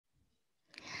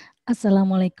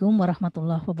Assalamualaikum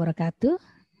warahmatullahi wabarakatuh.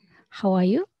 How are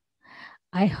you?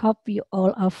 I hope you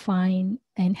all are fine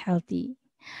and healthy.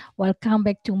 Welcome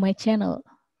back to my channel.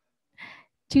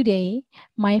 Today,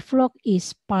 my vlog is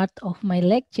part of my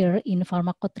lecture in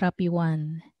Pharmacotherapy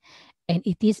 1, and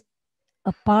it is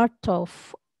a part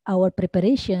of our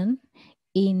preparation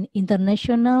in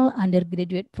International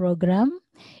Undergraduate Program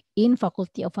in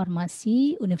Faculty of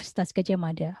Pharmacy, Universitas Gadjah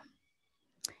Mada.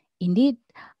 Indeed,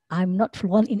 I'm not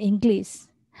fluent in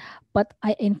English, but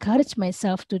I encourage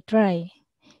myself to try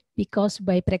because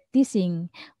by practicing,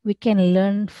 we can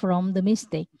learn from the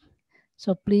mistake.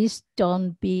 So please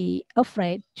don't be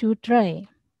afraid to try.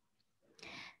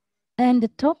 And the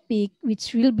topic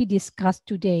which will be discussed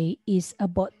today is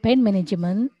about pain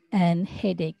management and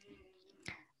headache.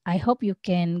 I hope you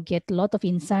can get a lot of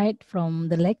insight from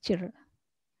the lecture.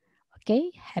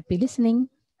 Okay, happy listening.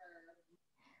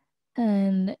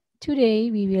 And today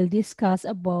we will discuss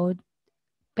about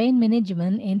pain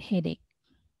management and headache.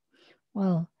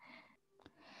 Well,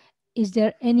 is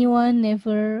there anyone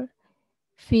never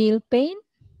feel pain?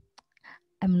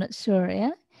 I'm not sure,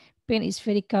 yeah. Pain is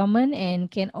very common and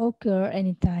can occur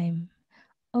anytime.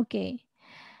 Okay,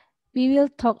 we will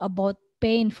talk about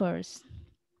pain first.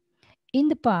 In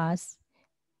the past,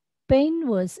 pain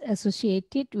was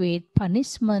associated with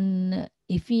punishment,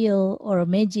 evil, or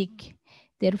magic.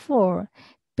 Therefore,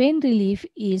 pain relief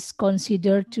is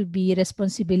considered to be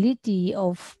responsibility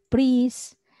of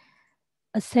priests,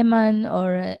 a shaman,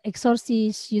 or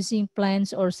exorcists using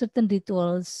plants or certain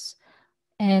rituals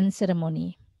and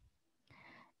ceremony.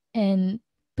 And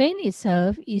pain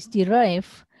itself is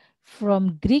derived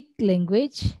from Greek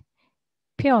language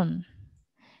pion,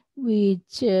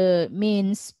 which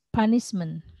means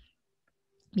punishment,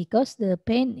 because the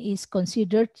pain is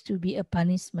considered to be a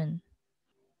punishment.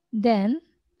 Then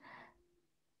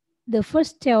the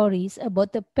first theories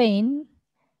about the pain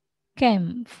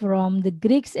came from the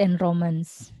Greeks and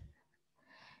Romans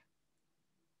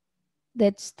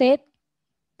that state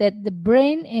that the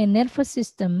brain and nervous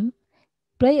system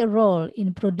play a role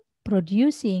in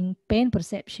producing pain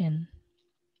perception.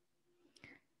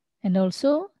 And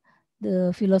also,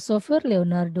 the philosopher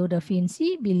Leonardo da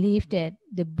Vinci believed that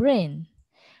the brain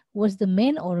was the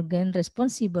main organ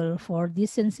responsible for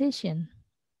this sensation.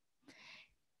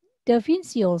 Da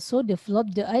Vinci also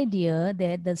developed the idea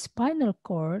that the spinal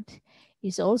cord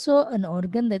is also an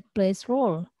organ that plays a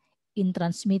role in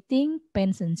transmitting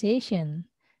pain sensation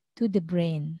to the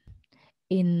brain.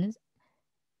 In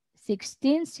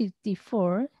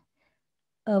 1664,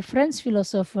 a French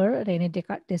philosopher, René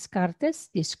Descartes,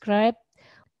 described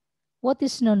what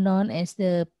is now known as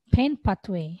the pain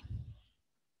pathway.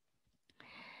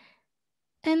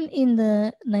 And in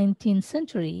the 19th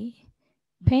century,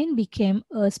 pain became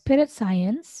a spirit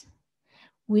science,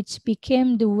 which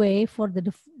became the way for the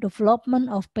development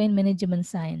of pain management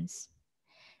science.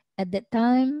 At that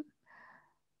time,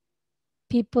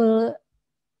 people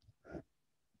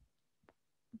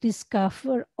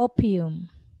discover opium,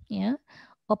 yeah,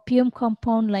 opium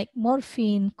compound like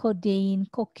morphine, codeine,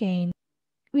 cocaine,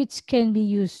 which can be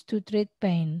used to treat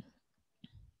pain.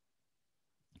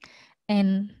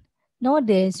 And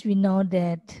nowadays, we know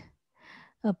that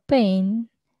pain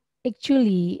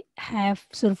actually have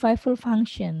survival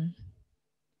function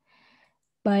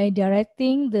by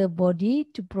directing the body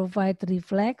to provide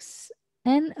reflex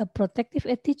and a protective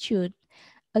attitude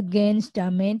against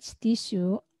damaged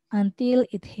tissue until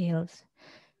it heals.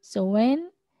 So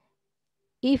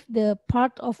if the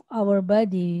part of our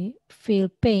body feel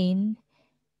pain,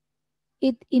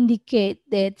 it indicates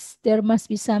that there must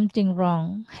be something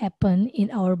wrong happen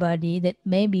in our body, that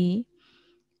may be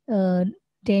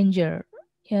danger,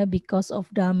 yeah, because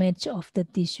of damage of the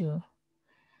tissue.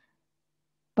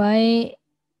 By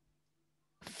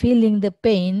feeling the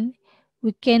pain,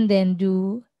 we can then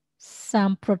do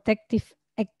some protective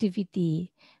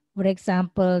activity. For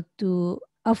example, to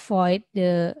avoid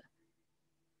the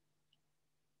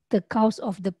cause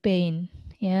of the pain.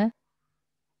 Yeah.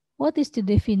 What is the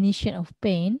definition of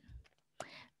pain?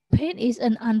 Pain is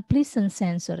an unpleasant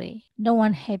sensory. No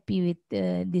one happy with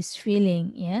this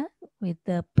feeling, yeah, with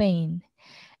the pain.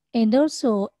 And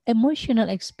also emotional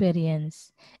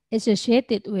experience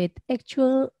associated with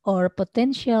actual or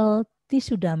potential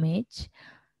tissue damage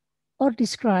or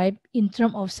described in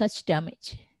terms of such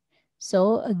damage.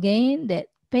 So again, that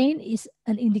pain is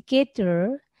an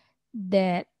indicator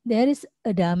that there is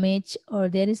a damage or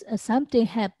there is a something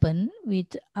happen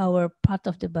with our part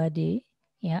of the body,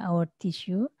 yeah, our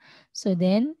tissue. So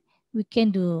then we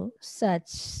can do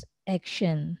such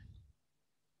action.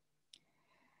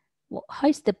 How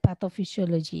is the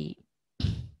pathophysiology?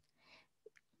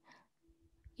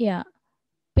 Yeah,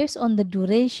 based on the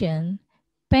duration,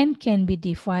 pain can be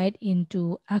divided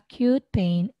into acute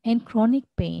pain and chronic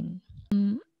pain.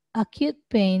 Acute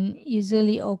pain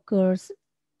usually occurs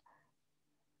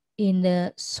in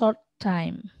the short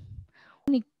time,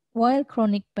 while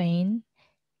chronic pain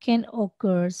can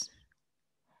occur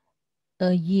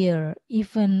a year,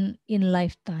 even in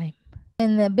lifetime.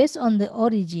 And based on the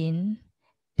origin,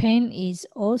 pain is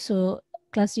also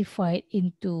classified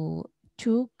into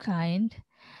two kinds,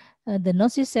 the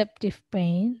nociceptive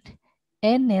pain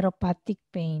and neuropathic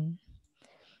pain.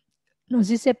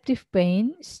 Nociceptive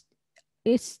pain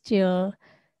is still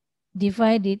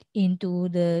divided into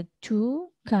the two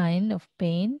kind of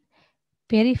pain,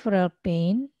 peripheral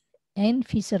pain and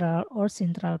visceral or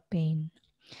central pain.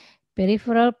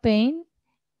 Peripheral pain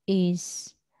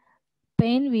is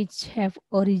pain which have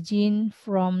origin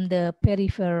from the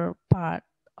peripheral part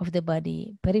of the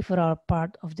body, peripheral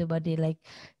part of the body like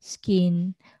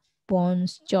skin,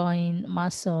 bones, joint,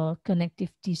 muscle,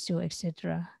 connective tissue,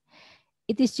 etc.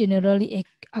 It is generally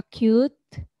acute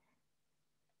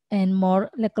and more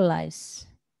localized.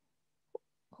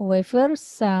 However,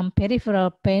 some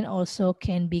peripheral pain also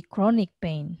can be chronic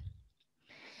pain.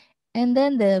 And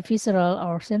then the visceral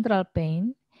or central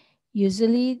pain,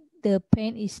 usually the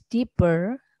pain is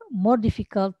deeper, more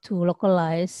difficult to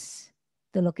localize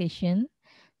the location.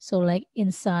 So like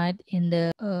inside in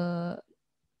the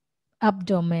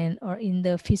abdomen or in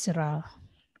the visceral.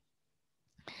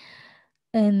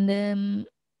 And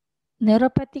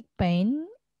neuropathic pain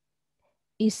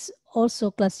is also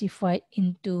classified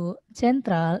into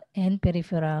central and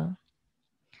peripheral.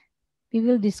 We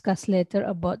will discuss later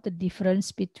about the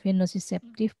difference between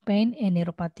nociceptive pain and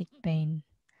neuropathic pain.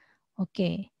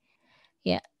 Okay,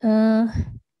 yeah.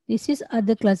 This is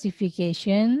other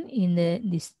classification in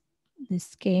this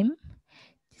scheme.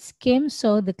 This scheme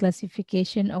show the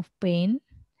classification of pain.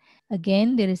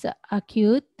 Again, there is a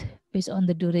acute based on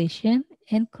the duration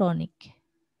and chronic.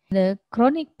 The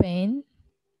chronic pain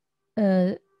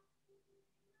uh,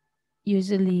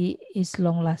 usually is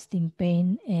long-lasting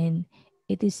pain, and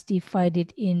it is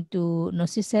divided into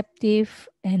nociceptive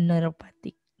and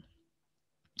neuropathic.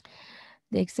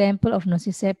 The example of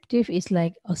nociceptive is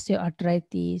like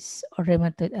osteoarthritis or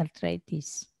rheumatoid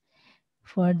arthritis.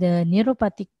 For the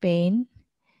neuropathic pain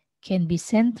can be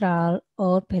central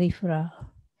or peripheral.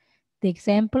 The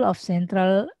example of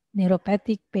central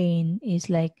neuropathic pain is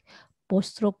like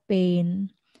post-stroke pain,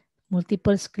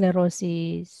 multiple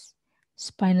sclerosis,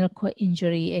 spinal cord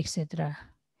injury, etc.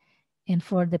 And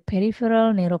for the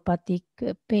peripheral neuropathic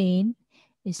pain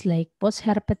is like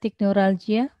post-herpetic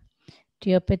neuralgia,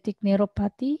 idiopathic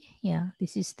neuropathy. Yeah,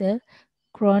 this is the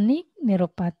chronic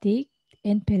neuropathic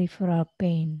and peripheral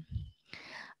pain.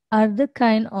 Other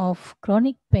kind of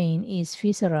chronic pain is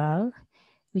visceral,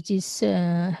 which is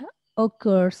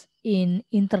occurs in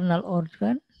internal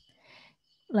organ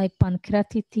like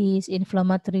pancreatitis,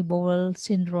 inflammatory bowel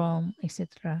syndrome,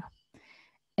 etc.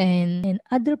 And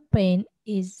other pain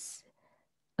is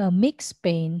a mixed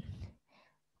pain.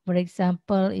 For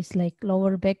example, it's like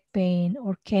lower back pain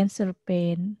or cancer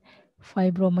pain,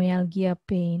 fibromyalgia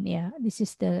pain. Yeah, this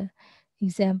is the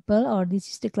example or this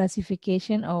is the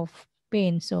classification of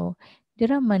pain. So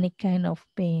there are many kind of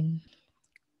pain.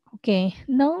 Okay,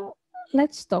 now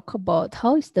let's talk about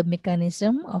how is the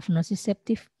mechanism of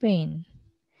nociceptive pain.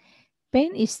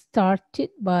 Pain is started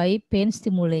by pain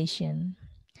stimulation.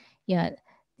 Yeah,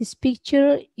 this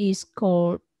picture is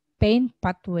called pain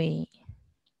pathway.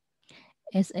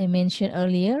 As I mentioned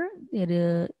earlier,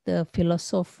 the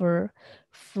philosopher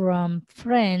from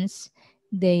France,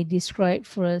 they described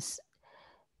for us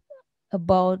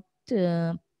about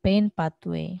pain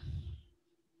pathway.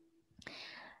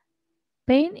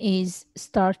 Pain is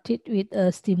started with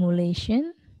a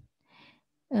stimulation.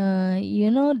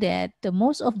 You know that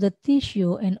most of the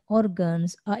tissue and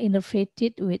organs are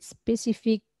innervated with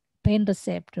specific pain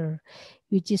receptor,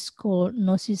 which is called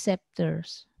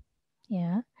nociceptors.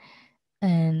 Yeah,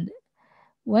 and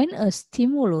when a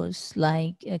stimulus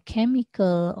like a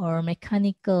chemical or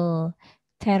mechanical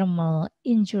thermal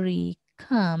injury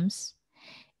comes,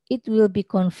 it will be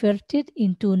converted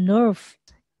into nerve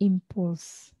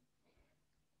impulse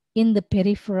in the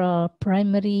peripheral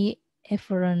primary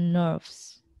efferent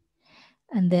nerves.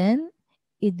 And then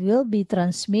it will be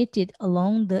transmitted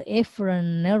along the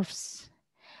efferent nerves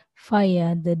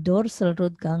via the dorsal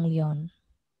root ganglion.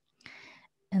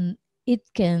 And it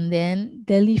can then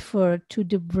deliver to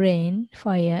the brain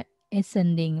via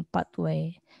ascending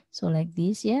pathway. So like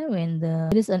this, yeah, when there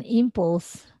is an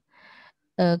impulse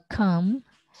come,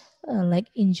 like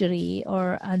injury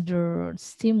or other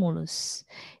stimulus,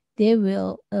 they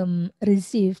will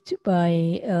received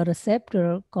by a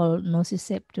receptor called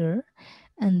nociceptor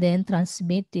and then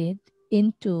transmitted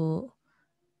into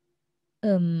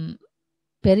um,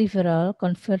 peripheral,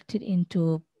 converted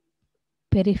into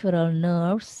peripheral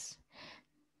nerves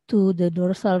to the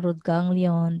dorsal root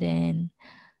ganglion, then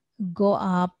go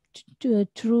up to,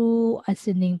 through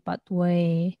ascending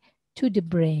pathway to the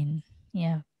brain.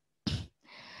 Yeah.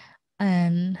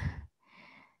 And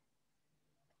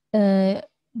uh,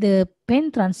 the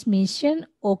pain transmission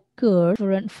occurs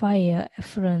via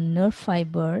afferent nerve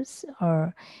fibers,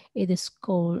 or it is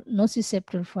called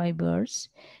nociceptor fibers,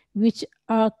 which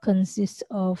are consist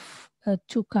of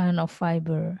two kind of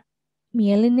fiber: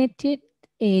 myelinated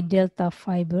A delta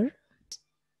fiber,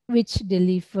 which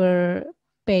deliver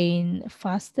pain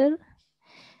faster,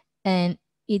 and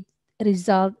it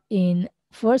result in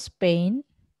first pain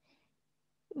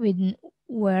when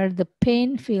where the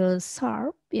pain feels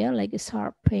sharp, yeah, like a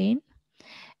sharp pain.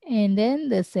 And then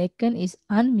the second is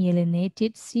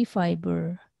unmyelinated C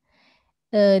fiber.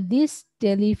 This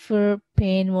deliver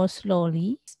pain more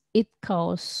slowly. It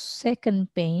causes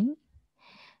second pain,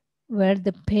 where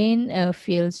the pain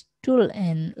feels dull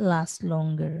and lasts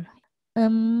longer.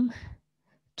 Um,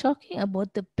 Talking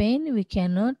about the pain, we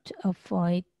cannot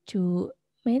avoid to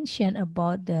mention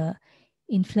about the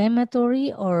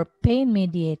inflammatory or pain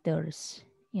mediators.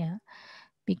 Yeah,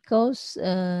 because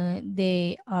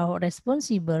they are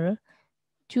responsible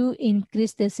to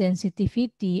increase the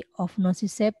sensitivity of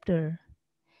nociceptor.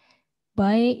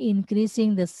 By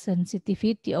increasing the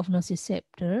sensitivity of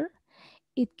nociceptor,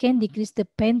 it can decrease the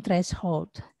pain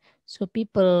threshold, so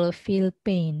people feel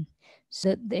pain.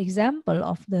 So the example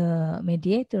of the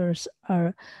mediators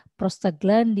are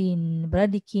prostaglandin,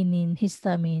 bradykinin,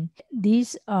 histamine.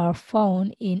 These are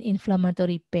found in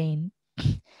inflammatory pain.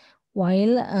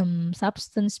 While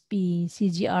substance P,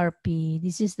 CGRP,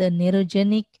 this is the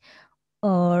neurogenic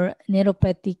or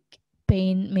neuropathic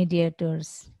pain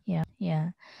mediators.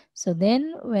 Yeah. So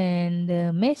then when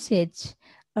the message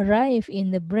arrive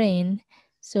in the brain,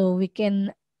 so we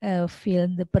can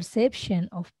feel the perception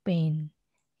of pain.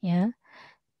 Yeah.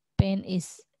 Pain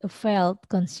is felt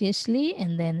consciously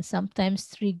and then sometimes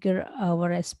trigger our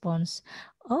response.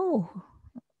 Oh,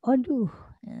 do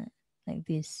like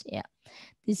this. Yeah.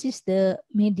 This is the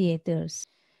mediators.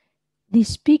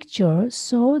 This picture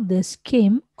shows the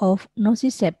scheme of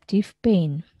nociceptive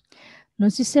pain.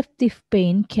 Nociceptive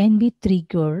pain can be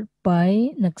triggered by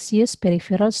noxious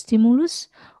peripheral stimulus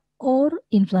or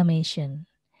inflammation.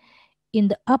 In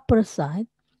the upper side,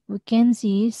 we can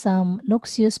see some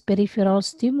noxious peripheral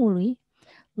stimuli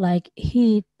like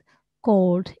heat,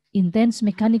 cold, intense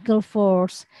mechanical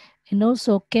force, and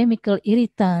also chemical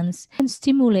irritants can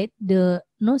stimulate the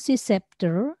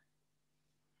nociceptor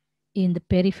in the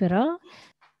peripheral,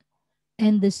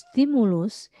 and the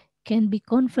stimulus can be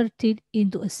converted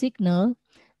into a signal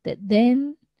that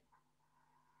then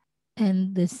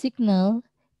and the signal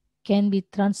can be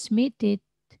transmitted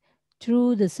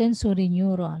through the sensory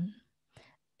neuron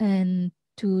and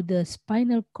to the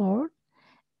spinal cord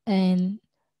and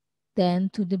then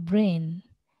to the brain.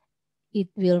 It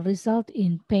will result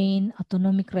in pain,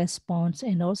 autonomic response,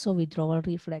 and also withdrawal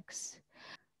reflex.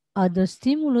 Other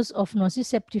stimulus of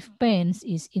nociceptive pains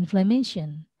is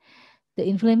inflammation. The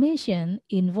inflammation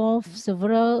involves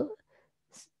several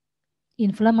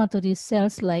inflammatory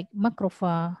cells like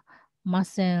macrophage,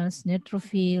 mast cells,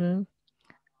 neutrophil,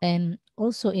 and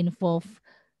also involve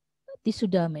tissue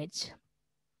damage.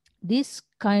 This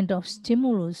kind of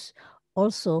stimulus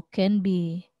also can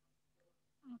be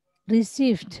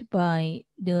received by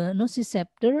the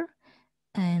nociceptor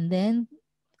and then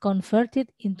converted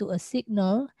into a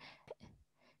signal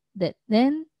that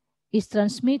then is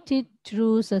transmitted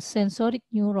through the sensoric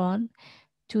neuron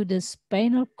to the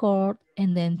spinal cord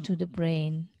and then to the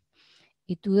brain.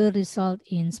 It will result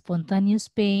in spontaneous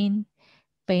pain,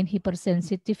 pain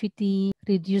hypersensitivity,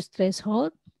 reduced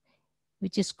threshold,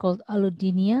 which is called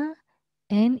allodynia,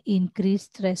 and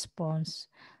increased response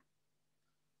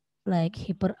like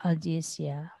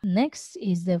hyperalgesia. Next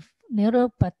is the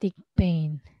neuropathic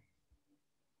pain.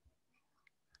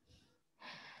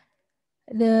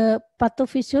 The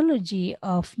pathophysiology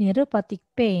of neuropathic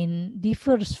pain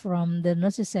differs from the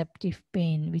nociceptive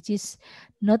pain, which is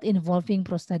not involving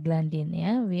prostaglandin.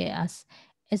 Yeah,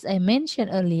 as I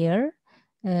mentioned earlier,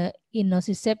 in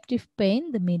nociceptive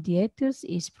pain, the mediators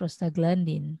is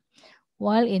prostaglandin,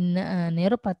 while in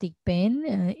neuropathic pain,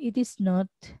 it is not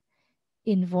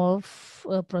involve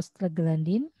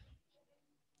prostaglandin,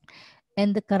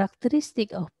 and the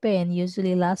characteristic of pain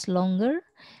usually lasts longer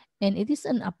and it is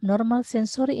an abnormal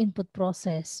sensory input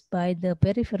process by the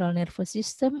peripheral nervous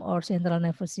system or central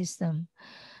nervous system.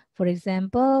 For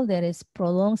example, there is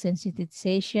prolonged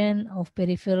sensitization of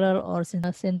peripheral or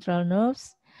central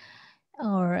nerves,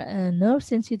 or nerve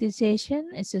sensitization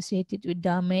associated with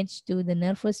damage to the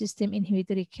nervous system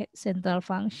inhibitory central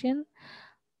function,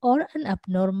 or an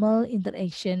abnormal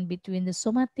interaction between the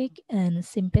somatic and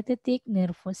sympathetic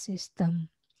nervous system.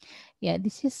 Yeah,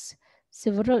 this is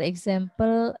several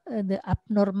example the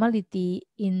abnormality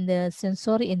in the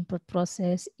sensory input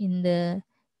process in the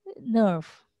nerve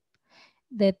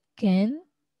that can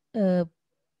uh,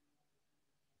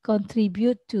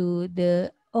 contribute to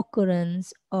the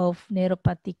occurrence of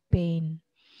neuropathic pain.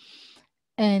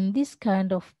 And this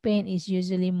kind of pain is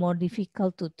usually more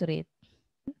difficult to treat.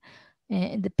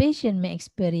 And the patient may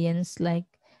experience like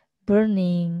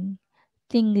burning,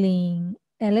 tingling,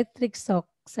 electric shock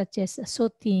such as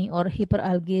soothing or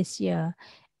hyperalgesia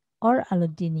or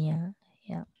allodynia.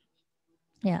 Yeah,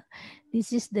 yeah.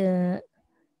 This is the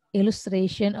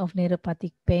illustration of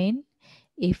neuropathic pain.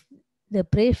 If the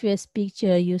previous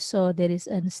picture you saw, there is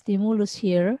a stimulus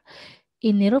here.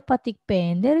 In neuropathic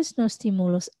pain, there is no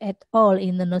stimulus at all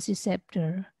in the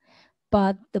nociceptor,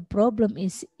 but the problem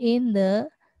is in the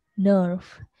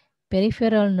nerve.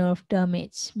 Peripheral nerve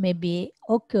damage maybe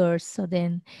occurs, so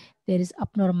then there is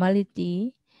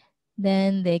abnormality.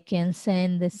 Then they can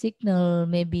send the signal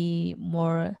maybe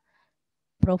more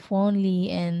profoundly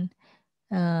and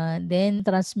then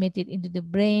transmit it into the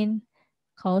brain,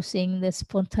 causing the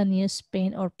spontaneous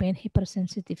pain or pain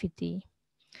hypersensitivity.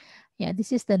 Yeah,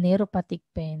 this is the neuropathic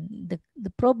pain.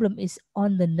 The problem is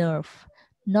on the nerve,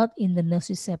 not in the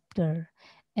nociceptor,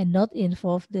 and not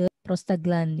involve the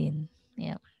prostaglandin.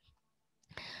 Yeah.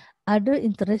 Other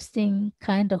interesting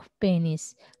kind of pain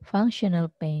is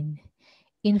functional pain.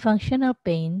 In functional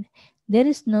pain, there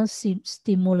is no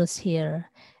stimulus here,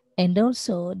 and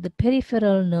also the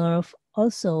peripheral nerve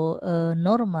also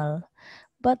normal,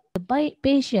 but the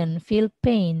patient feel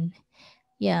pain.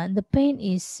 Yeah, the pain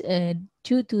is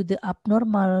due to the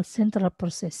abnormal central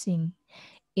processing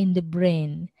in the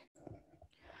brain.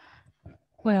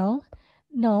 Well,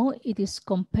 no, it is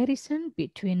comparison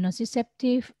between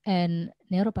nociceptive and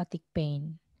neuropathic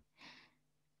pain.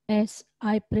 As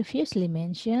I previously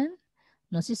mentioned,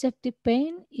 nociceptive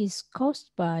pain is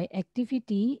caused by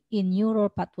activity in neural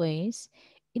pathways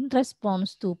in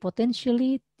response to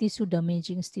potentially tissue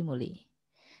damaging stimuli.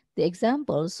 The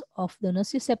examples of the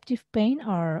nociceptive pain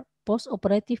are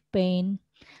postoperative pain,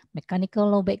 mechanical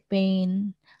low back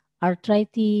pain,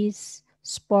 arthritis,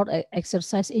 sport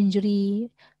exercise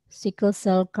injury, sickle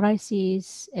cell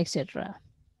crisis, etc.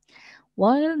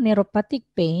 While neuropathic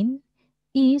pain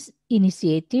is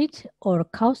initiated or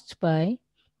caused by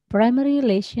primary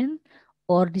lesion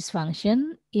or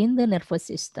dysfunction in the nervous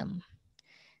system.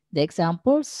 The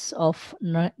examples of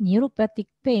neuropathic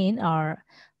pain are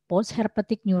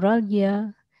postherpetic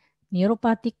neuralgia,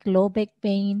 neuropathic low back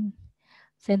pain,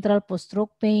 central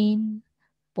post-stroke pain,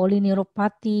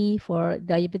 polyneuropathy for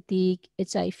diabetic,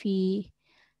 HIV,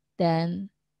 then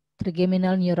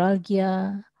trigeminal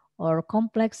neuralgia or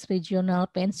complex regional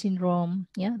pain syndrome,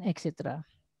 yeah, etc.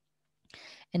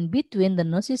 And between the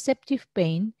nociceptive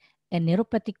pain and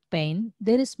neuropathic pain,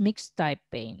 there is mixed type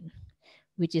pain,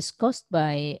 which is caused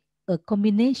by a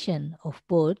combination of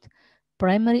both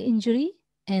primary injury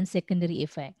and secondary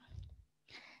effect.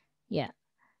 Yeah.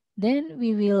 Then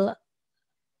we will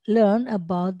learn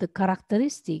about the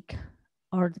characteristic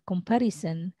or the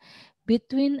comparison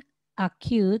between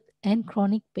acute and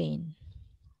chronic pain.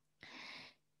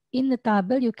 In the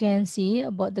table, you can see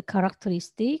about the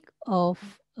characteristic of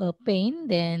pain.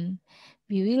 Then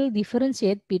we will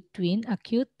differentiate between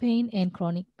acute pain and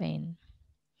chronic pain.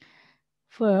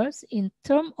 First, in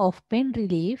terms of pain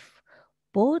relief,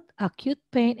 both acute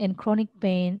pain and chronic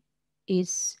pain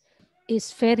is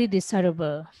very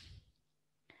desirable.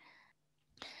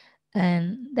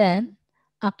 And then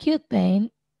acute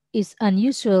pain is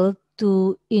unusual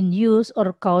to induce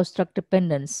or cause drug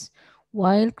dependence,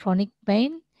 while chronic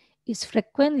pain is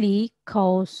frequently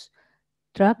cause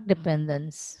drug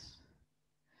dependence.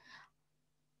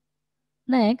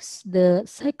 Next, the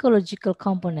psychological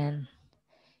component.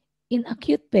 In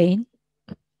acute pain,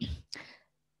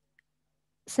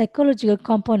 psychological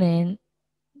component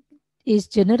is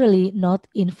generally not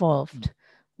involved,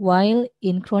 while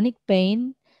in chronic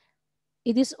pain,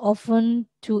 it is often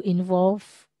to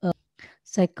involve a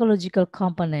psychological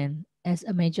component as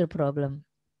a major problem.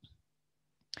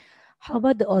 How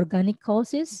about the organic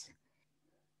causes?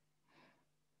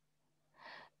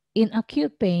 In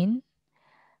acute pain,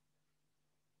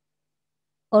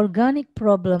 organic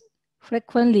problem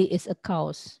frequently is a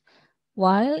cause.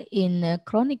 while in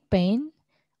chronic pain,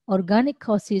 organic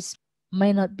causes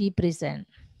may not be present.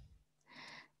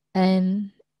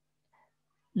 And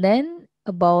then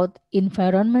about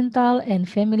environmental and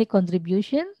family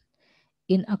contribution.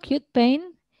 In acute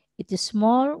pain, it is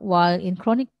small, while in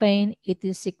chronic pain, it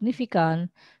is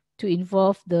significant to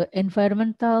involve the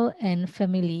environmental and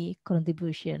family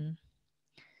contribution.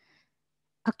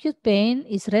 Acute pain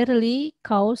is rarely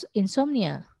cause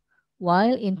insomnia,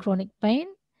 while in chronic pain,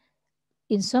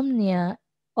 insomnia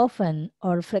often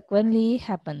or frequently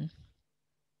happen.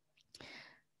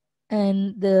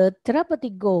 And the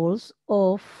therapeutic goals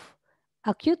of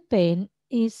acute pain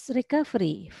is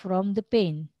recovery from the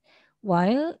pain,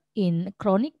 while in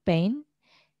chronic pain,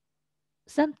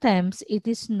 sometimes it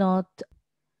is not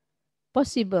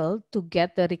possible to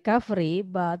get the recovery,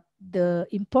 but the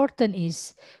important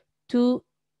is to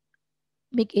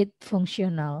make it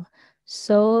functional.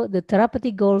 So the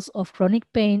therapeutic goals of chronic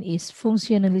pain is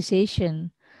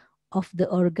functionalization of the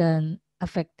organ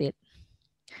affected.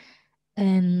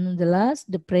 And the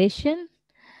last, depression.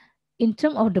 In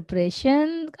terms of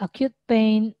depression, acute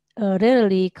pain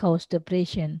rarely cause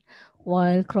depression,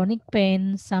 while chronic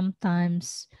pain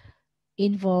sometimes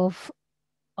involve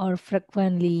or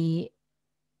frequently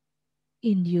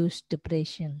induce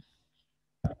depression.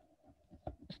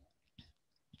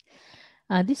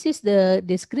 This is the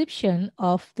description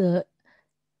of the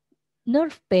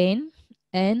nerve pain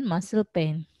and muscle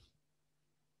pain.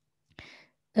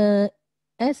 Uh,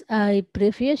 as I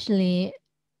previously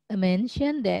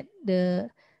mentioned that the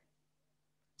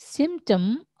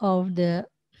symptom of the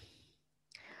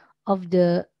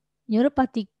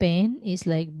neuropathic pain is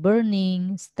like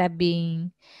burning,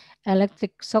 stabbing,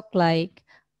 electric shock like,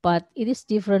 but it is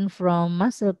different from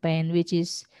muscle pain, which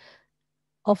is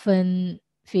often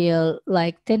feel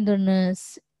like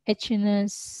tenderness,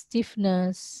 itchiness,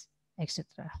 stiffness,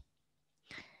 etc.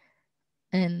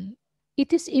 And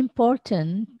it is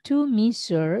important to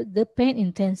measure the pain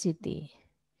intensity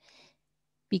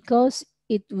because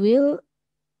it will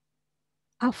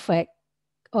affect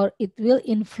or it will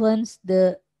influence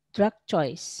the drug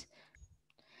choice.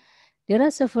 There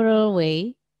are several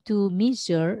ways to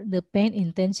measure the pain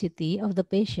intensity of the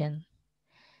patient.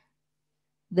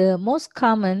 The most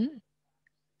common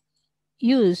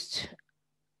used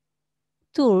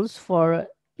tools for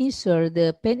measure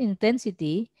the pain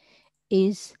intensity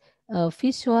is a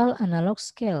visual analog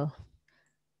scale,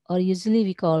 or usually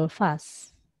we call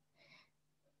FAS.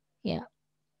 Yeah.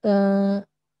 A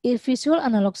visual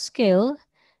analog scale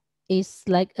is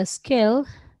like a scale.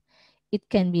 It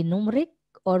can be numeric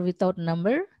or without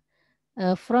number,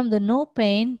 from the no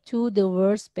pain to the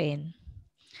worst pain.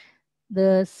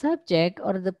 The subject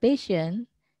or the patient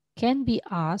can be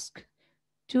asked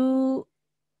to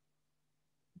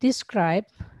describe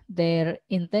their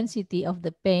intensity of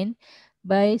the pain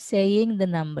by saying the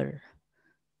number.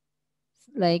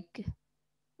 Like,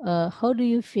 how do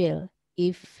you feel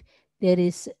if there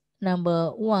is number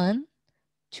 1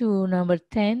 to number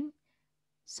 10?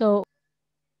 So,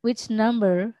 which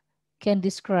number can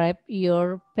describe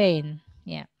your pain?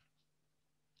 Yeah,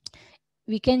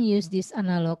 we can use this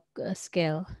analog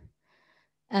scale.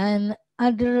 And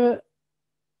other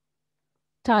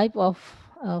type of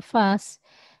fast,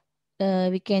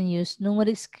 we can use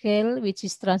numeric scale, which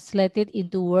is translated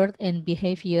into word and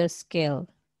behavior scale.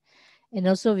 And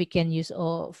also we can use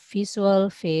visual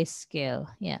phase scale.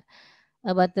 Yeah.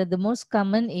 But the most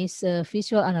common is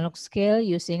visual analog scale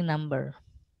using number.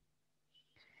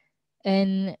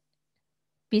 And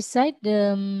beside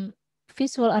the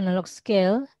visual analog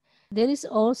scale, there is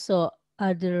also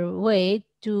other way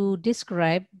to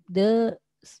describe the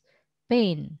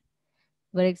pain.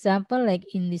 For example, like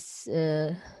in this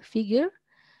figure,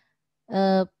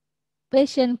 a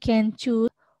patient can choose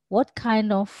what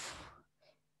kind of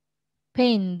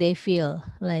pain they feel,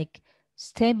 like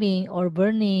stabbing or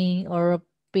burning or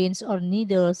pins or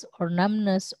needles or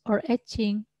numbness or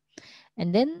itching.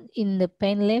 And then in the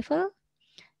pain level,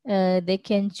 they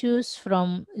can choose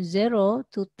from 0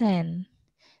 to 10.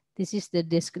 This is the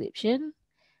description.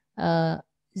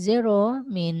 0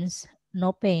 means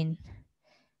no pain,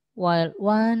 while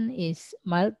 1 is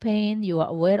mild pain, you are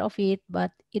aware of it,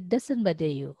 but it doesn't bother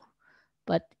you.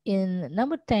 But in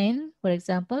number 10, for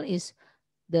example, is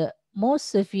the most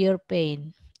severe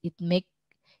pain. It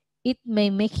may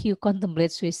make you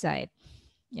contemplate suicide.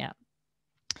 Yeah.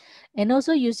 And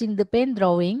also using the pain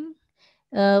drawing,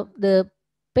 the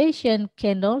patient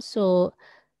can also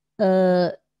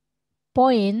uh,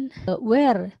 point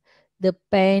where the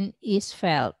pain is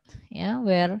felt. Yeah,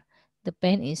 where the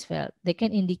pain is felt. They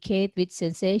can indicate which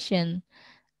sensation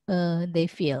they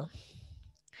feel.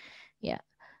 Yeah.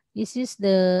 This is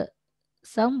the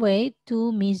some way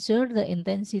to measure the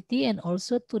intensity and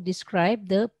also to describe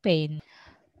the pain.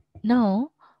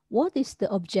 Now, what is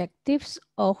the objectives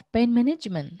of pain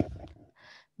management?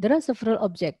 There are several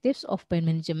objectives of pain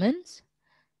management,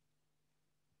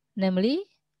 namely,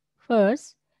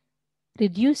 first,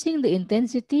 reducing the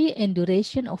intensity and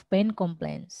duration of pain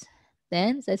complaints.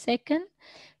 Then, the second,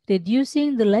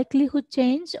 reducing the likelihood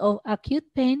change of acute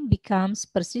pain becomes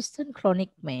persistent chronic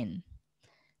pain.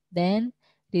 Then,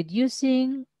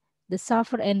 reducing the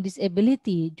suffer and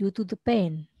disability due to the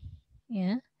pain.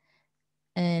 Yeah.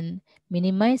 And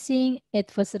minimizing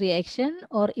adverse reaction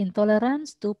or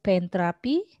intolerance to pain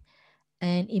therapy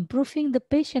and improving the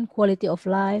patient quality of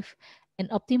life and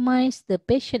optimize the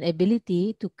patient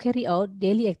ability to carry out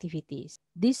daily activities.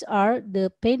 These are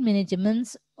the pain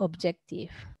management's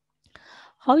objective.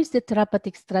 How is the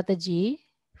therapeutic strategy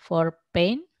for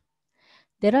pain?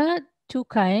 There are two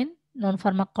kinds,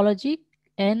 non-pharmacologic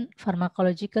and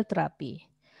pharmacological therapy.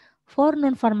 For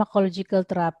non-pharmacological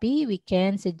therapy, we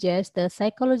can suggest the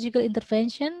psychological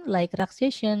intervention like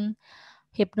relaxation,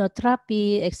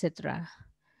 hypnotherapy, etc.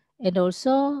 And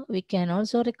also, we can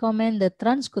also recommend the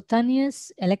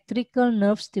transcutaneous electrical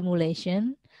nerve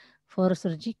stimulation for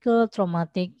surgical,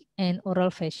 traumatic, and oral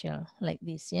facial like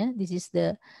this. Yeah, this is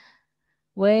the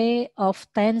way of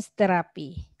TENS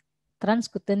therapy,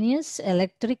 transcutaneous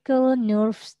electrical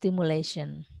nerve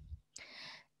stimulation.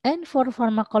 And for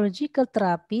pharmacological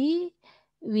therapy,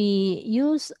 we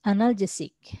use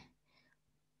analgesic.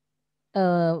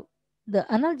 The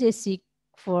analgesic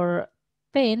for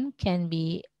pain can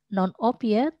be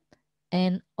non-opiate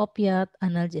and opiate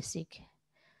analgesic.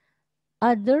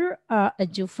 Other are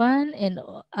adjuvant and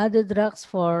other drugs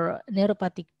for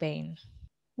neuropathic pain.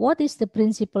 What is the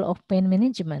principle of pain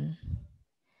management?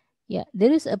 Yeah,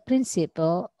 there is a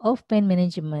principle of pain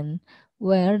management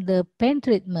where the pain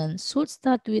treatment should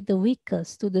start with the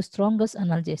weakest to the strongest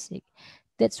analgesic.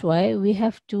 That's why we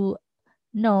have to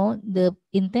know the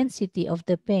intensity of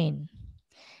the pain.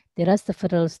 There are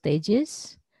several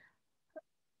stages.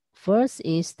 First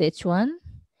is stage 1.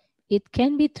 It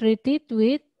can be treated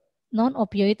with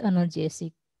non-opioid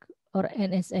analgesic or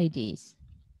NSAIDs.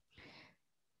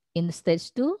 In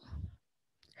stage 2,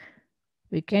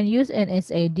 we can use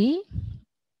NSAID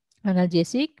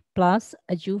analgesic plus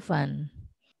adjuvant.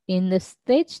 In the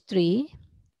stage 3,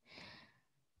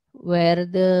 where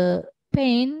the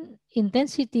pain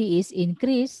intensity is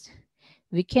increased,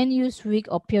 we can use weak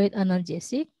opioid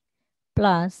analgesic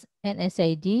plus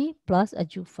NSAID plus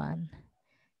adjuvant.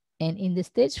 And in the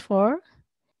stage 4,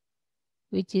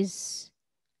 which is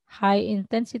high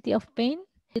intensity of pain,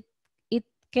 it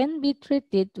can be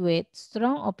treated with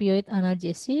strong opioid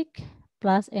analgesic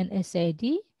plus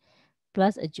NSAID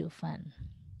plus adjuvant.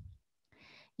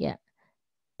 Yeah,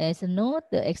 as a note,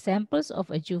 the examples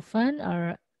of adjuvant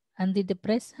are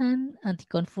antidepressant,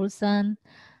 anticonvulsant,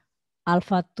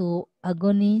 alpha-2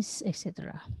 agonists,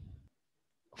 etc.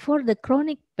 For the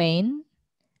chronic pain,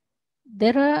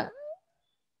 there are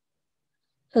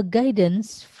a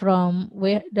guidance from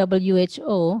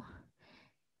WHO,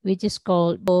 which is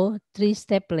called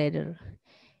three-step ladder.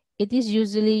 It is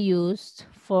usually used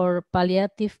for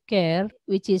palliative care,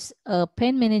 which is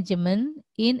pain management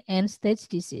in end-stage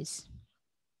disease.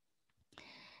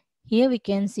 Here we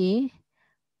can see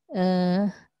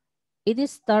it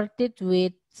is started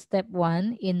with step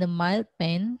 1 in the mild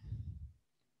pain.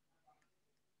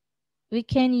 We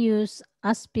can use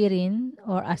aspirin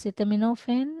or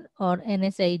acetaminophen or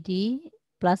NSAID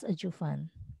plus adjuvant.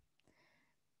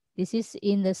 This is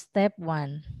in the step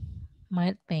 1,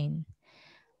 mild pain.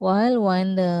 While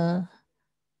when the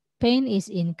pain is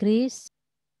increased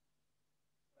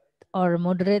or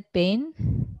moderate pain,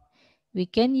 we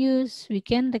can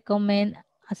recommend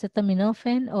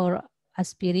acetaminophen or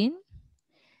aspirin,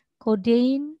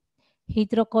 codeine,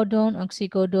 hydrocodone,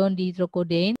 oxycodone,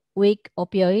 dihydrocodone, weak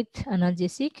opioid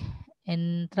analgesic,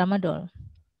 and tramadol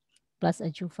plus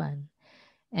adjuvant.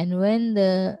 And when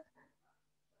the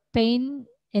pain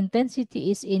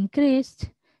intensity is increased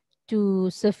to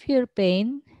severe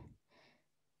pain,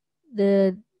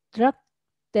 the drug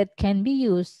that can be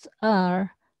used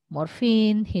are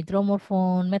morphine,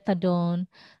 hydromorphone, methadone,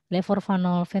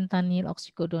 levorphanol, fentanyl,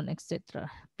 oxycodone, etc.,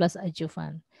 plus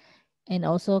adjuvant, and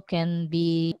also can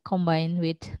be combined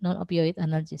with non-opioid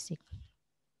analgesic.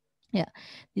 Yeah,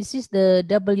 this is the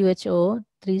WHO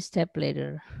three-step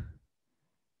ladder.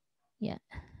 Yeah,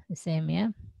 the same, yeah.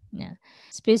 Yeah.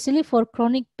 Especially for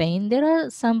chronic pain, there are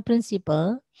some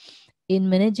principles in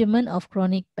management of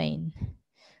chronic pain.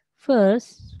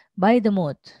 First, by the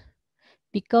mode.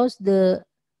 Because the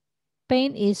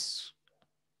pain is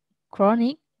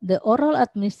chronic, The oral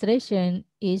administration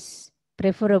is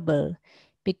preferable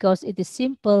because it is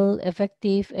simple,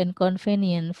 effective, and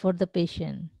convenient for the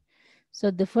patient.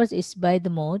 So the first is by the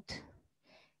mouth,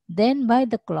 then by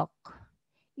the clock.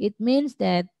 It means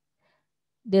that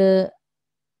the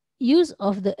use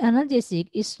of the analgesic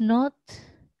is not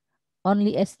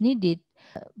only as needed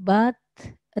but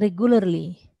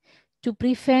regularly to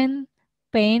prevent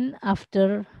pain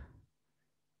after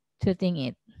treating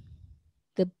it.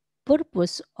 The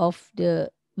purpose of the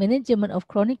management of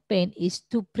chronic pain is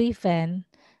to prevent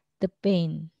the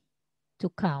pain to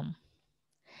come.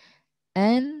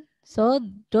 And so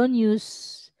don't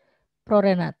use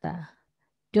prorenata.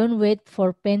 Don't wait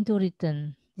for pain to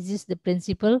return. This is the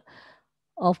principle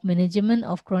of management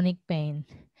of chronic pain.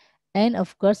 And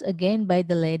of course, again, by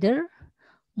the ladder,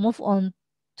 move on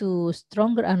to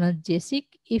stronger analgesic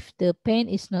if the pain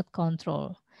is not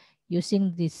controlled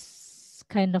using this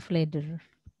kind of ladder.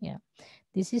 Yeah,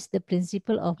 this is the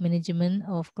principle of management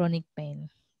of chronic pain.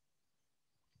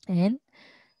 And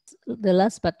the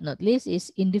last but not least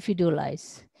is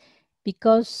individualized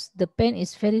because the pain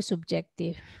is very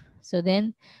subjective. So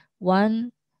then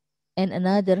one and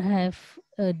another have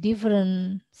a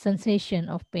different sensation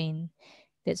of pain.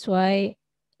 That's why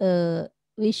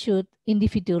we should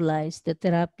individualize the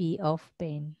therapy of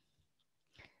pain.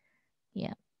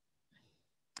 Yeah.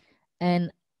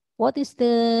 And what is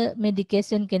the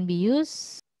medication can be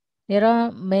used? There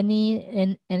are many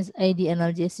NSAID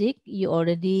analgesic you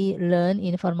already learn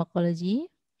in pharmacology,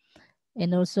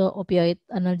 and also opioid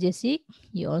analgesic.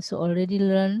 You also already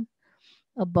learn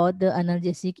about the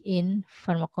analgesic in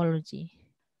pharmacology.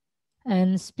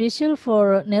 And special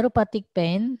for neuropathic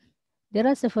pain, there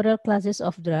are several classes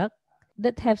of drug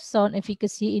that have shown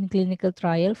efficacy in clinical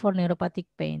trial for neuropathic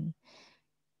pain.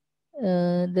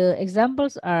 The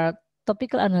examples are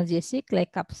topical analgesic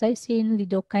like capsaicin,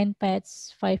 lidocaine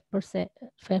pads, 5%,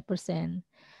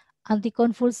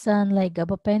 anticonvulsant like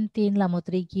gabapentin,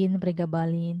 lamotrigine,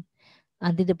 pregabalin,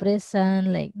 antidepressant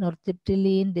like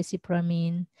nortriptyline,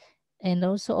 desipramine, and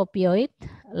also opioid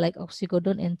like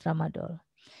oxycodone and tramadol.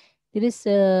 This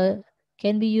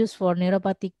can be used for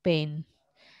neuropathic pain.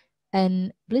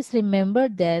 And please remember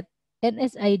that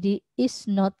NSAID is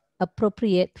not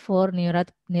appropriate for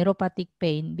neuropathic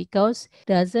pain because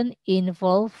doesn't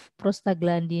involve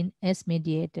prostaglandin as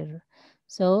mediator.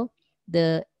 So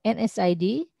the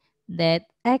NSAID that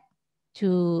act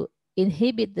to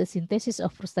inhibit the synthesis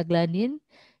of prostaglandin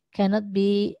cannot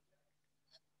be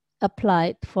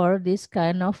applied for this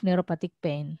kind of neuropathic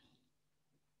pain.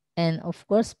 And of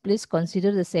course, please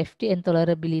consider the safety and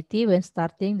tolerability when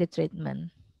starting the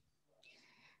treatment.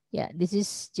 Yeah, this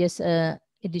is just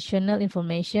additional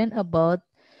information about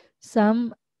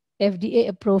some FDA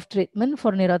approved treatment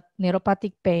for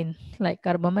neuropathic pain like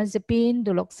carbamazepine,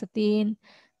 duloxetine,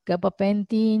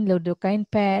 gabapentin, lidocaine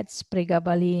pads,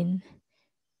 pregabalin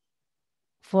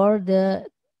for the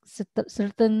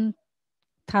certain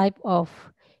type of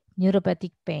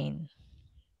neuropathic pain.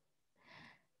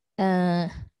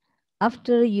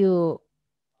 After you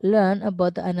learn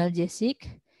about the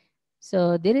analgesic,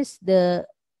 so there is the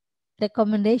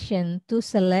recommendation to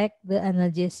select the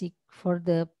analgesic for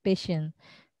the patient.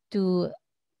 To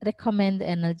recommend the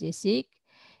analgesic,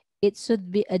 it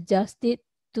should be adjusted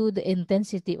to the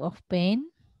intensity of pain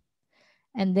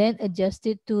and then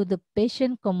adjusted to the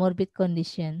patient comorbid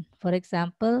condition. For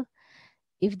example,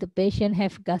 if the patient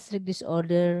have gastric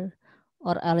disorder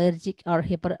or allergic or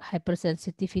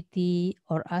hypersensitivity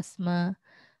or asthma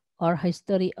or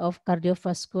history of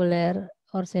cardiovascular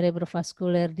or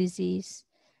cerebrovascular disease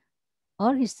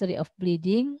or history of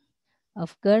bleeding,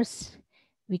 of course,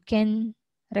 we can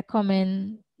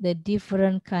recommend the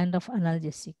different kind of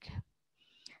analgesic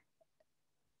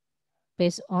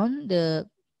based on the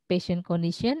patient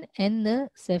condition and the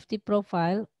safety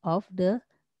profile of the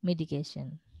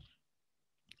medication.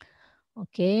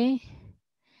 Okay.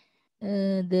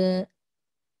 The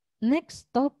next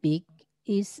topic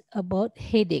is about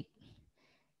headache.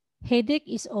 Headache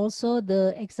is also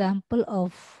the example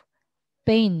of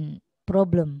pain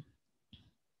problem.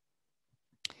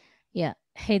 Yeah,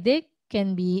 headache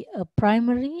can be a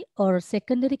primary or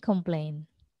secondary complaint.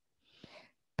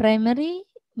 Primary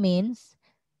means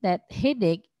that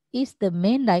headache is the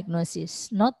main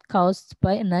diagnosis, not caused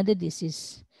by another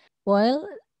disease. While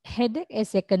headache as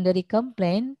secondary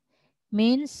complaint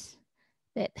means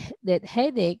that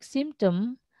headache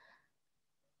symptoms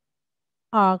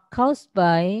are caused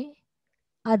by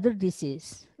other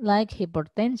disease like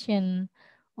hypertension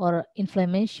or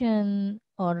inflammation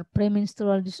or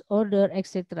premenstrual disorder,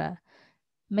 etc.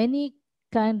 Many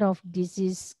kind of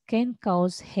disease can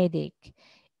cause headache.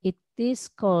 It This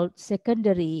called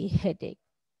secondary headache.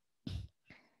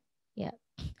 Yeah.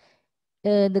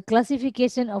 The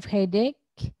classification of headache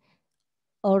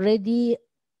already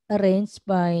arranged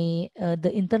by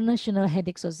the International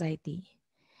Headache Society.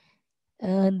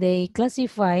 They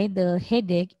classify the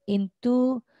headache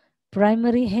into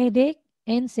primary headache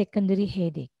and secondary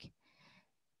headache.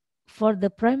 For the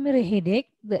primary headache,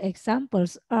 the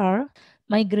examples are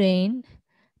migraine,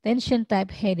 tension type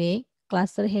headache,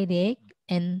 cluster headache,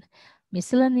 and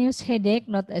miscellaneous headache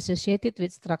not associated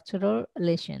with structural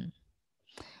lesion.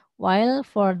 While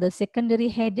for the secondary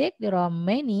headache, there are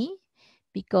many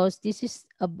because this is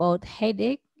about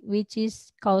headache which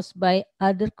is caused by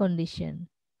other condition.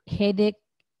 Headache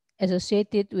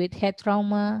associated with head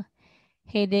trauma,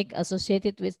 headache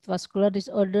associated with vascular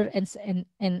disorder,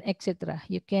 and etc.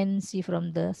 You can see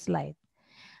from the slide.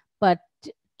 But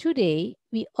today,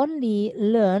 we only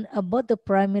learn about the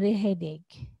primary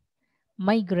headache,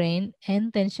 migraine,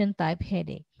 and tension type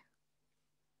headache.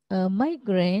 A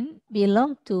migraine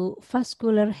belongs to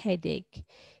vascular headache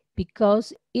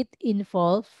because it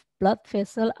involves blood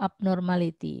vessel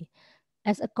abnormality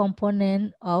as a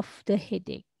component of the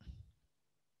headache.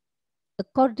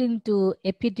 According to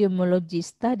epidemiology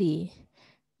study,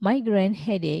 migraine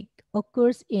headache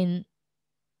occurs in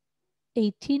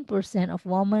 18% of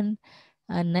women,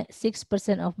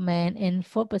 6% of men, and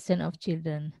 4% of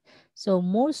children. So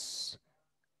most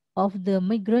of the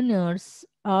migraineurs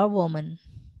are women.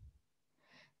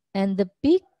 And the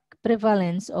peak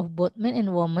prevalence of both men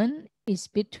and women is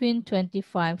between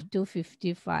 25 to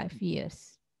 55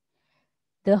 years.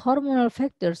 The hormonal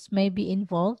factors may be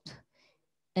involved,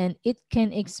 and it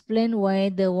can explain why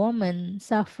the women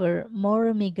suffer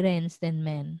more migraines than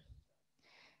men.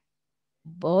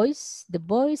 The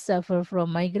boys suffer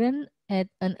from migraine at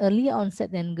an earlier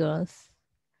onset than girls.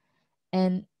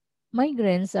 And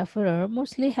migraine sufferers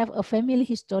mostly have a family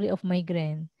history of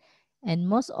migraine, and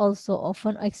most also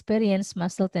often experience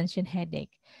muscle tension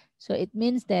headache. So it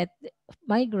means that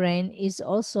migraine is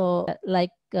also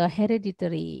like a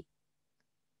hereditary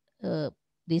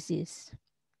disease.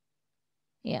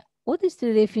 Yeah. What is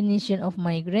the definition of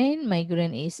migraine?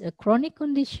 Migraine is a chronic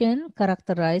condition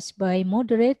characterized by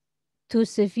moderate to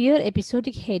severe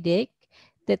episodic headache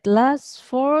that lasts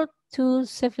 4 to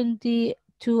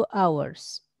 72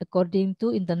 hours, according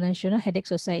to International Headache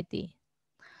Society.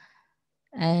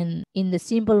 And in the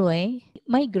simple way,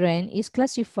 migraine is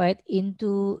classified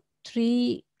into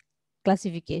three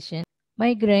classifications.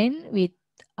 Migraine with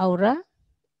aura,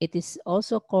 it is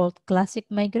also called classic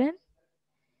migraine.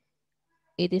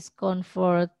 It is common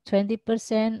for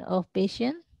 20% of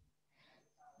patients.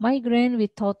 Migraine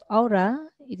without aura,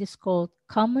 it is called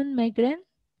common migraine.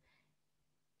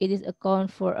 It is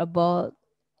account for about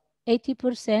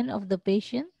 80% of the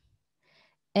patient.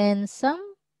 And some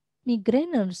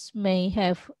migraineurs may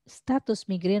have status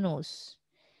migrainous,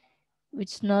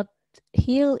 which not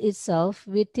heal itself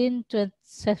within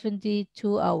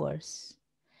 72 hours.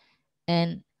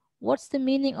 And what's the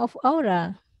meaning of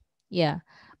aura? Yeah,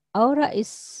 aura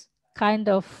is kind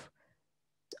of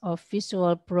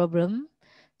visual problem.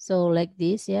 So like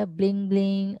this, yeah, bling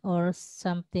bling or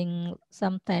something,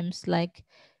 sometimes like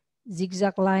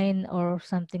zigzag line or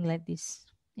something like this.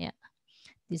 Yeah,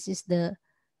 this is the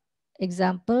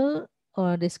example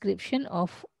or description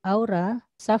of aura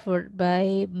suffered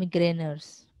by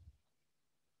migraineurs.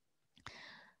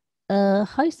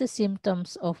 How is the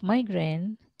symptoms of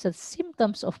migraine? The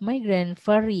symptoms of migraine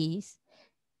varies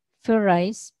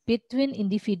between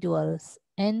individuals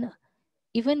and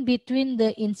even between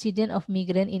the incident of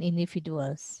migraine in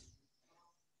individuals.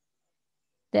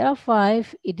 There are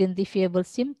 5 identifiable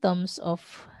symptoms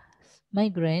of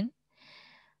migraine.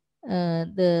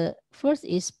 The first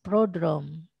is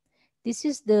prodrome. This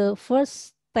is the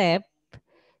first step,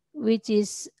 which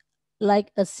is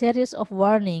like a series of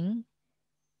warning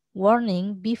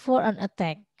before an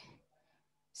attack.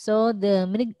 So the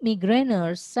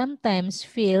migraineurs sometimes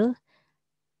feel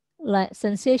like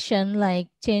sensation like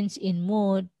change in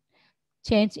mood,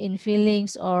 change in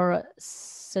feelings, or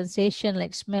sensation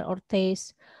like smell or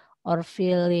taste, or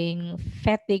feeling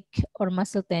fatigue or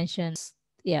muscle tension.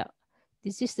 Yeah,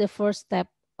 this is the first step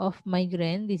of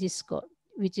migraine. This is called,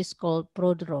 which is called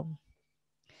prodrome.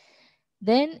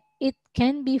 Then it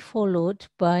can be followed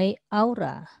by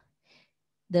aura,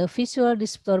 the visual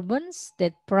disturbance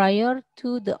that prior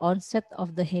to the onset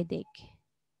of the headache.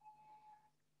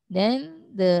 Then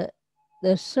the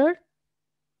third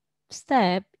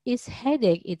step is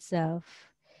headache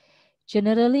itself,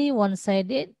 generally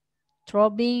one-sided,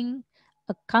 throbbing,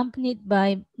 accompanied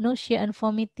by nausea and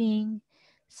vomiting,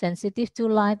 sensitive to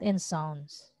light and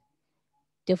sounds.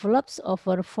 develops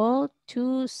over 4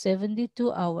 to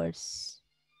 72 hours.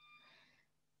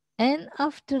 And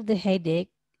after the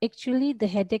headache, actually the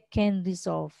headache can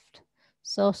resolve.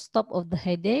 So stop of the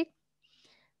headache,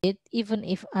 even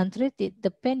if untreated,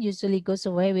 the pain usually goes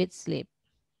away with sleep.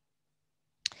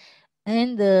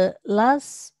 And the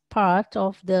last part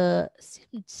of the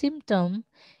symptom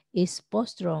is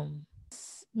postdrome.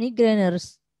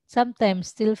 Migraineurs sometimes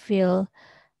still feel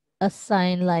a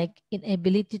sign like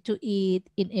inability to eat,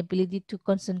 inability to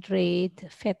concentrate,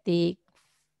 fatigue,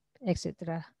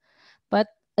 etc. But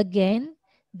again,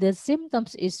 the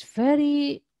symptoms is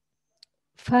very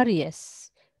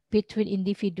various between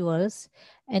individuals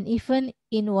and even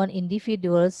in one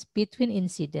individuals between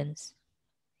incidents.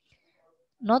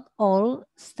 Not all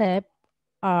steps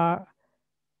are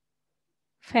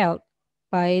felt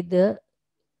by the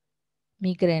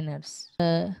migraineurs.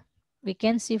 We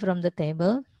can see from the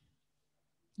table,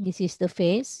 this is the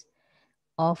phase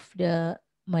of the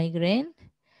migraine,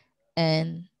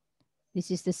 and this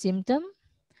is the symptom,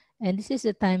 and this is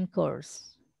the time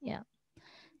course. Yeah.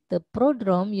 The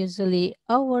prodrome usually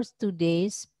hours to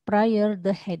days prior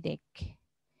the headache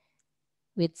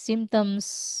with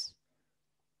symptoms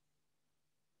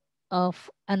of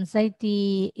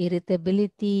anxiety,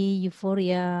 irritability,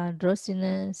 euphoria,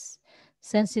 drowsiness,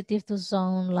 sensitive to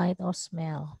sound, light, or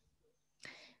smell.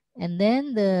 And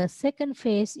then the second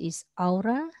phase is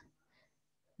aura.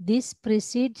 This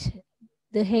precedes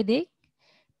the headache,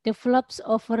 develops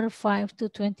over 5 to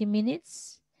 20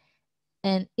 minutes,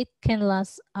 and it can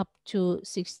last up to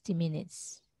 60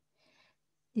 minutes.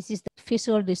 This is the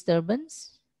visual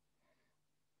disturbance,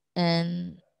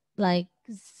 and like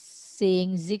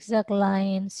seeing zigzag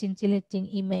lines, scintillating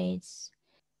image,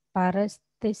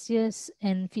 paresthesias,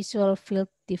 and visual field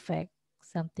defect,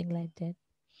 something like that.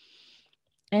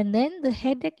 And then the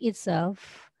headache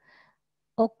itself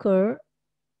occur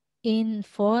in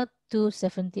 4 to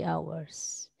 70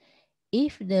 hours.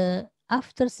 If the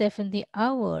after 70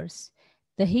 hours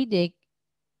the headache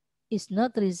is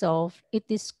not resolved, it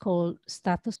is called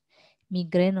status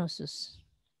migrainosus.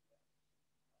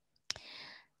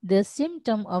 The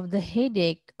symptom of the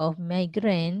headache of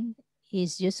migraine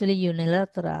is usually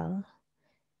unilateral,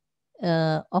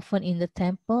 often in the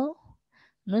temple,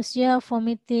 nausea,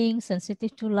 vomiting,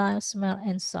 sensitive to light, smell,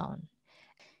 and sound.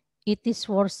 It is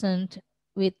worsened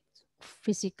with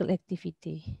physical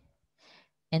activity.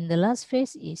 And the last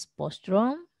phase is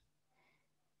postdrome.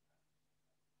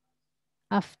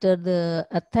 After the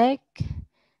attack,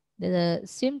 the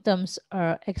symptoms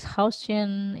are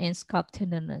exhaustion and scalp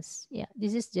tenderness. Yeah,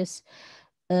 this is just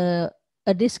a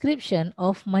description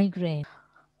of migraine.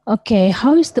 Okay,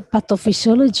 how is the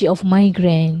pathophysiology of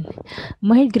migraine?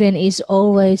 Migraine is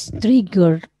always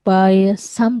triggered by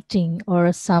something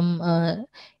or some,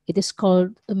 it is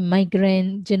called a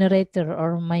migraine generator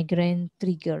or migraine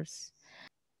triggers.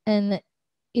 And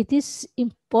it is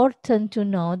important to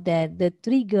know that the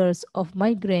triggers of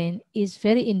migraine is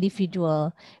very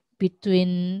individual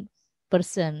between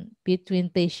between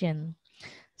patient.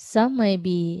 Some may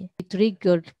be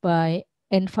triggered by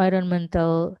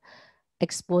environmental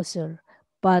exposure,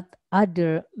 but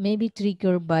other may be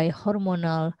triggered by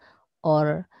hormonal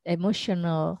or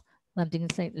emotional, something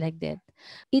like that.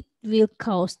 It will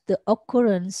cause the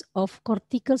occurrence of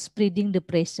cortical spreading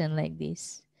depression like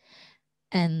this.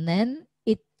 And then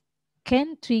it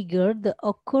can trigger the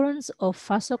occurrence of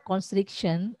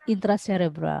vasoconstriction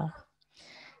intracerebral.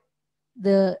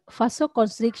 The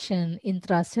vasoconstriction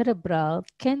intracerebral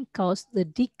can cause the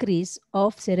decrease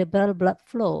of cerebral blood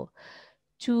flow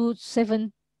to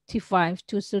 75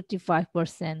 to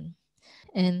 35%.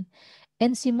 And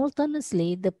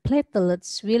simultaneously, the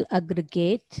platelets will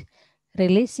aggregate,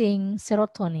 releasing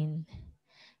serotonin.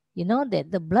 You know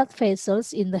that the blood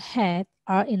vessels in the head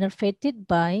are innervated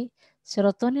by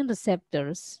serotonin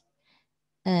receptors,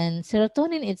 and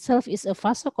serotonin itself is a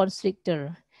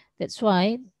vasoconstrictor. That's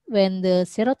why when the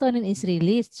serotonin is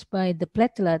released by the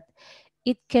platelet,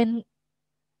 it can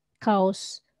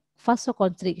cause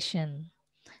vasoconstriction.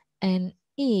 And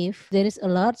if there is a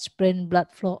large brain blood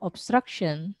flow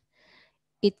obstruction,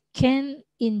 it can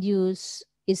induce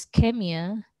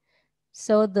ischemia,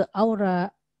 so the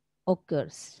aura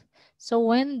occurs. So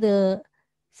when the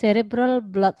cerebral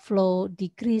blood flow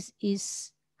decrease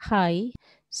is high,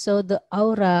 so the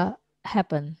aura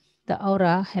happen. The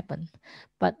aura happen.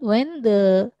 But when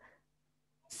the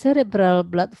cerebral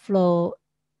blood flow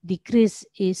decrease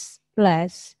is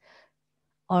less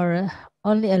or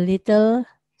only a little,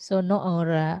 so no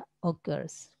aura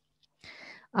occurs.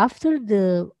 After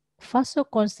the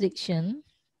vasoconstriction,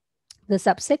 the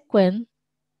subsequent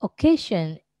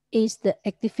occasion is the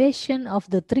activation of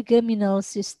the trigeminal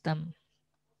system.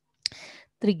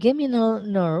 Trigeminal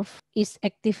nerve is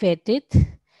activated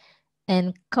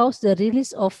and cause the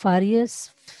release of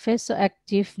various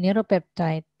vasoactive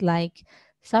neuropeptides like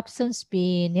substance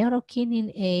P,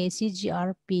 neurokinin A,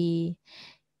 CGRP,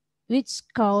 which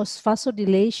cause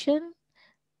vasodilation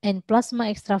and plasma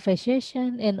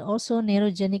extravasation and also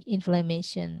neurogenic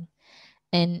inflammation,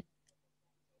 and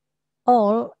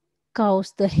all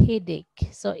cause the headache.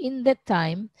 So in that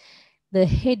time, the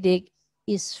headache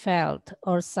is felt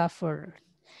or suffered,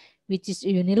 which is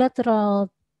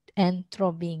unilateral and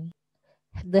throbbing.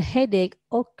 The headache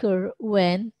occur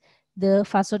when the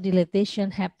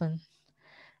vasodilatation happens.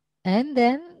 And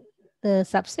then the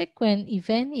subsequent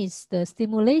event is the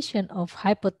stimulation of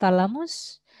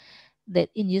hypothalamus that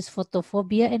induce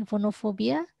photophobia and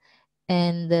phonophobia,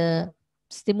 and the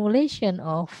stimulation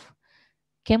of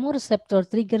chemoreceptor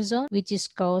trigger zone, which is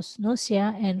cause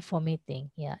nausea and vomiting.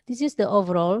 Yeah, this is the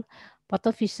overall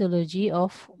pathophysiology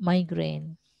of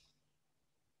migraine.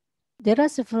 There are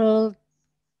several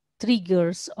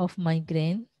triggers of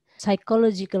migraine: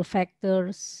 psychological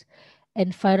factors,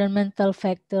 environmental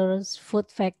factors, food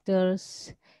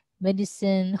factors,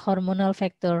 medicine, hormonal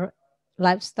factor,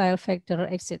 lifestyle factor,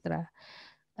 etc.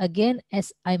 Again,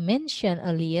 as I mentioned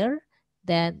earlier,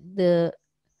 that the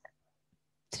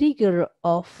trigger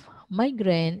of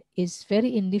migraine is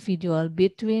very individual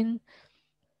between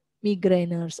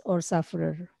migraineurs or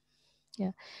sufferer.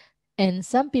 Yeah. And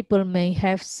some people may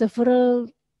have several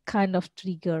kind of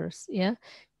triggers, yeah,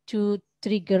 to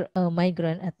trigger a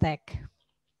migraine attack.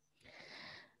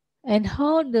 And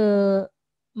how the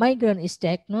migraine is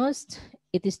diagnosed?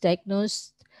 It is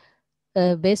diagnosed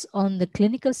based on the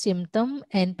clinical symptom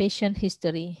and patient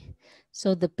history.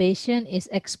 So the patient is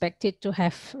expected to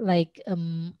have like a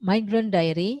migraine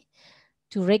diary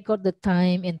to record the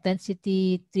time,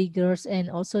 intensity, triggers, and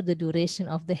also the duration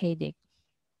of the headache.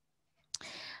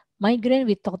 Migraine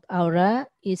without aura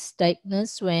is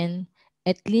diagnosed when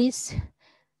at least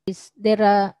there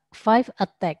are 5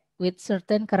 attacks with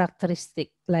certain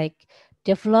characteristics like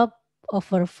develop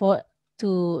over 4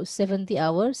 to 70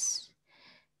 hours,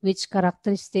 which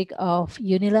characteristic of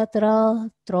unilateral,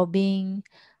 throbbing,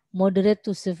 moderate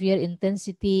to severe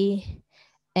intensity,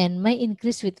 and may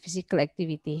increase with physical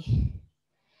activity.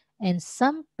 And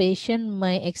some patient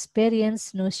may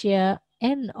experience nausea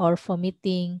and or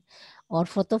vomiting or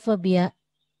photophobia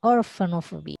or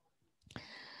phonophobia.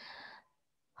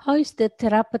 How is the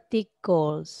therapeutic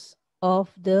goals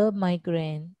of the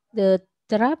migraine? The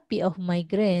therapy of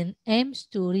migraine aims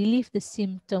to relieve the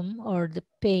symptom or the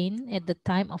pain at the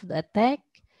time of the attack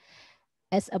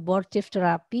as abortive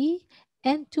therapy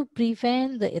and to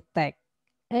prevent the attack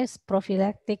as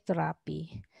prophylactic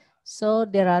therapy. So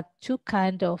there are 2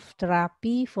 kinds of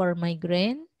therapy for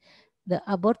migraine: the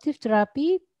abortive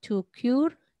therapy to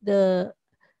cure the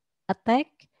attack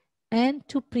and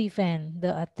to prevent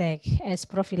the attack as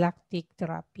prophylactic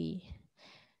therapy.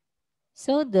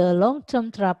 So the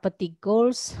long-term therapeutic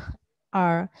goals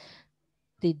are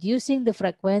reducing the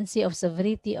frequency of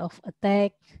severity of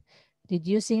attack,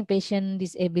 reducing patient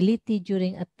disability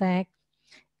during attack,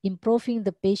 improving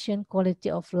the patient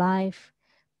quality of life,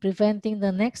 preventing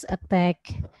the next attack,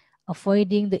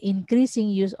 avoiding the increasing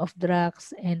use of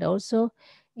drugs, and also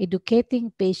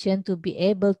educating patient to be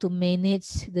able to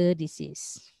manage the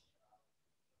disease.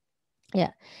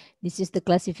 Yeah, this is the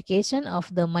classification of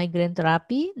the migraine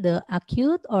therapy: the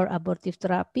acute or abortive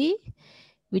therapy,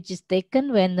 which is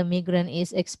taken when the migraine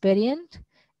is experienced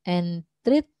and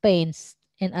treat pains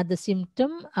and other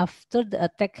symptoms after the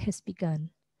attack has begun.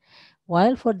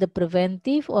 While for the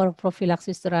preventive or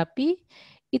prophylaxis therapy,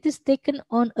 it is taken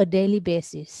on a daily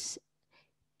basis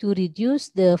to reduce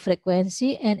the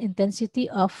frequency and intensity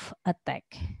of attack.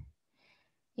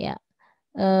 Yeah.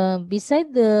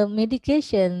 Beside the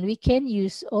medication, we can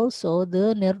use also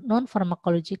the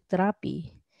non-pharmacologic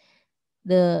therapy.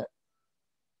 The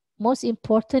most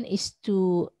important is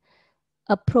to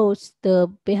approach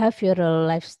the behavioral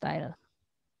lifestyle.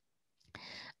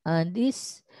 And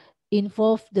this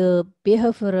involve the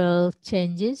behavioral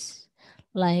changes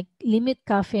like limit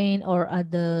caffeine or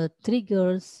other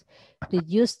triggers,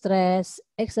 reduce stress,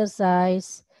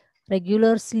 exercise,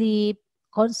 regular sleep,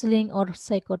 counseling or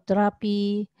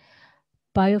psychotherapy,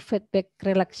 biofeedback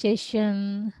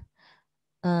relaxation,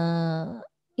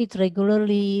 eat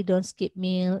regularly, don't skip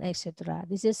meal, etc.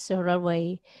 This is several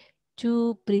way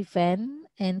to prevent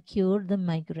and cure the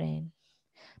migraine.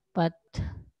 But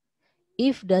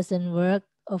if doesn't work,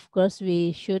 of course,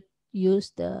 we should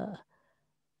use the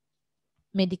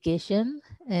medication.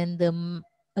 And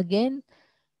again,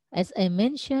 as I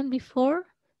mentioned before,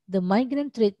 The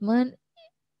migraine treatment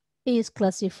is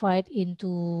classified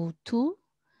into two: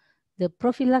 the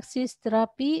prophylaxis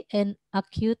therapy and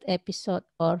acute episode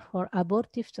or for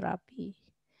abortive therapy.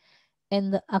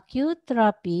 And the acute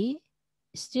therapy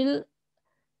still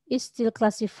is still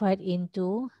classified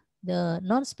into the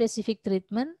non-specific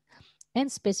treatment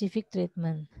and specific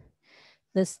treatment.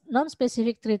 The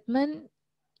non-specific treatment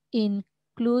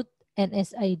include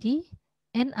NSAID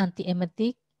and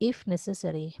antiemetic if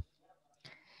necessary.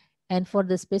 And for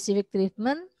the specific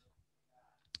treatment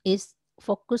is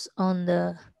focused on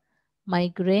the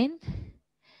migraine,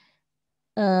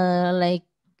 like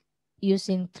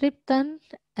using triptan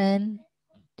and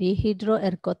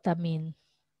dihydroergotamine.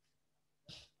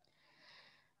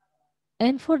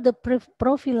 And for the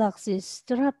prophylaxis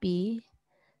therapy,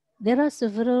 there are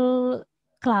several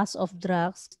class of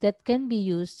drugs that can be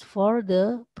used for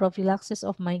the prophylaxis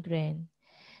of migraine.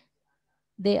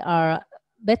 They are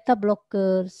beta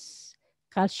blockers,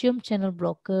 calcium channel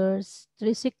blockers,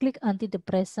 tricyclic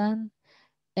antidepressant,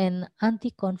 and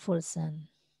anticonvulsant.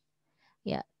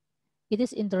 Yeah, it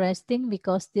is interesting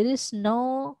because there is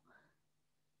no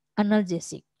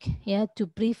analgesic. Yeah, to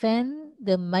prevent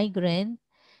the migraine,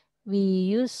 we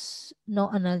use no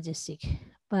analgesic,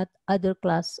 but other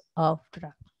class of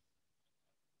drug.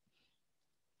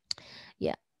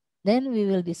 Yeah. Then we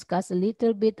will discuss a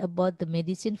little bit about the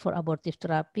medicine for abortive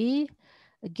therapy.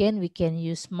 Again, we can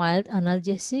use mild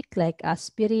analgesic like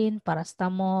aspirin,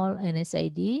 paracetamol,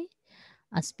 NSAID.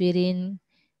 Aspirin,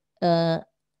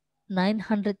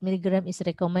 900 milligram is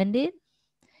recommended.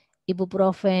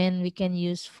 Ibuprofen, we can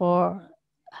use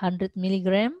 400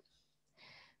 milligram.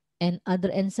 And other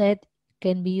NSAID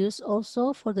can be used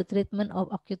also for the treatment of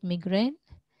acute migraine.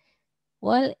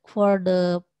 While for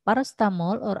the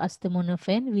paracetamol or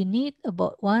acetaminophen, we need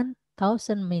about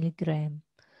 1000 milligram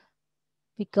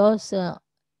because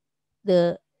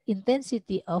the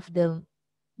intensity of the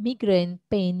migraine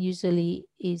pain usually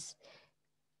is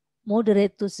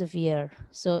moderate to severe.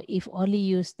 So if only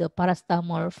use the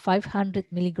paracetamol 500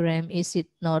 milligram, is it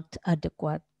not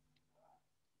adequate?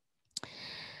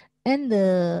 And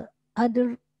the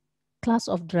other class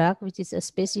of drug, which is a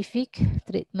specific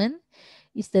treatment,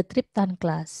 is the triptan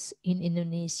class. In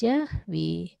Indonesia,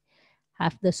 we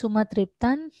have the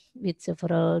sumatriptan with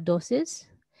several doses.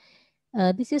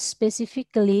 This is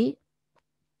specifically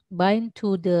bind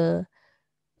to the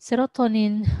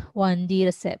serotonin 1D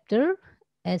receptor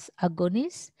as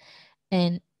agonist,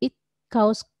 and it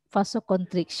causes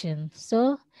vasoconstriction.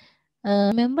 So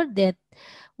remember that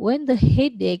when the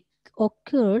headache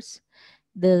occurs,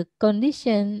 the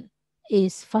condition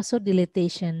is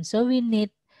vasodilatation. So we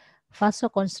need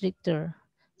vasoconstrictor.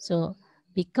 So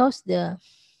because the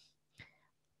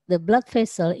blood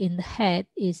vessel in the head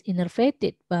is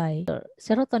innervated by the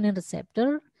serotonin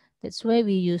receptor, that's why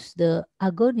we use the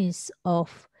agonist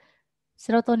of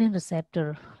serotonin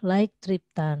receptor like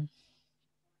triptan.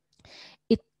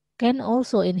 It can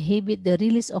also inhibit the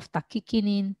release of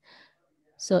tachykinin,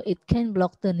 so it can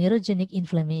block the neurogenic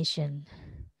inflammation.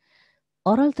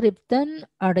 Oral triptan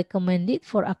are recommended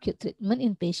for acute treatment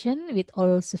in patients with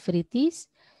all severities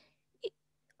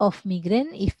of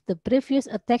migraine if the previous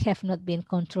attack have not been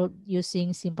controlled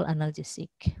using simple analgesic.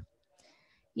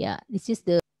 Yeah, this is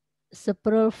the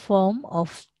separate form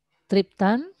of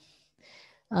triptan.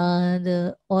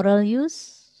 The oral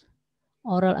use,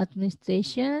 oral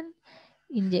administration,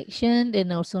 injection,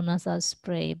 then also nasal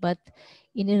spray. But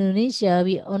in Indonesia,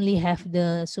 we only have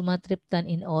the sumatriptan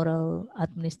in oral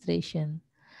administration.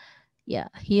 Yeah,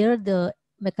 here the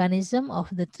mechanism of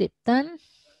the triptan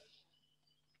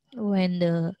when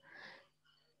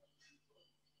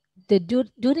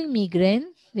during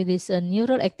migraine, there is a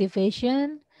neural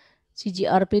activation,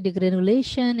 CGRP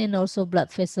degranulation, and also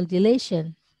blood vessel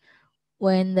dilation.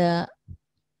 When the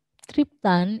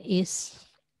triptan is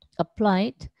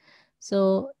applied,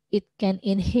 so it can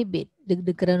inhibit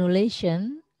the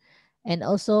granulation, and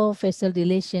also vessel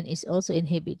dilation is also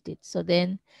inhibited. So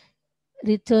then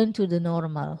return to the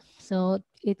normal. So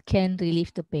it can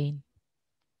relieve the pain.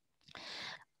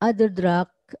 Other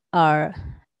drugs are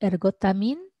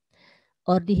ergotamine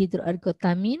or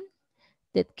dihydroergotamine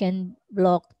that can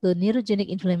block the neurogenic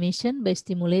inflammation by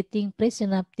stimulating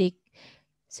presynaptic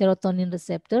serotonin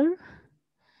receptor.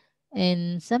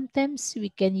 And sometimes we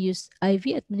can use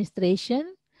IV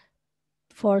administration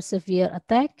for severe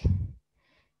attack.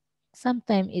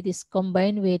 Sometimes it is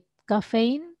combined with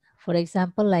caffeine. For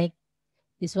example, like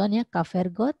this one, yeah,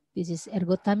 Cafergot. This is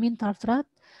ergotamine tartrate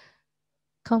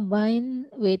combined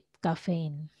with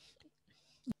caffeine.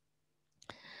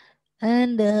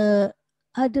 And the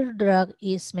other drug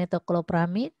is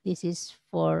metoclopramide. This is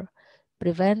for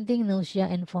preventing nausea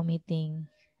and vomiting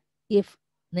if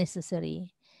necessary.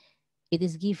 It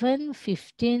is given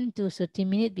 15 to 30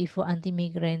 minutes before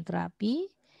anti-migraine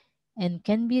therapy and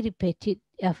can be repeated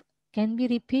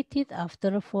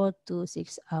after 4 to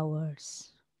 6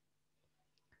 hours.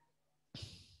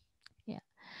 Yeah.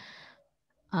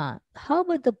 How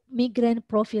about the migraine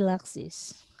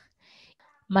prophylaxis?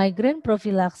 Migraine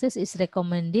prophylaxis is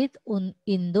recommended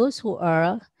in those who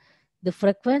are the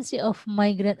frequency of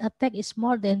migraine attack is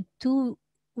more than 2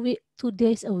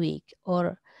 days a week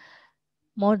or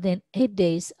more than 8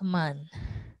 days a month.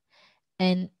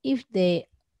 And if they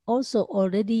also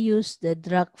already use the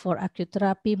drug for acute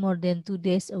therapy more than 2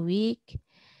 days a week,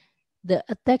 the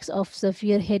attacks of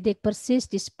severe headache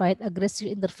persist despite aggressive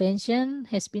intervention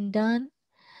has been done.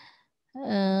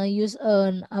 Use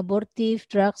an abortive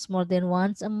drugs more than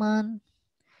once a month,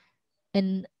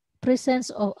 and presence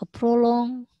of a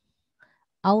prolonged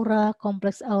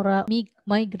complex aura,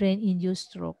 migraine-induced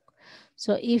stroke.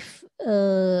 So if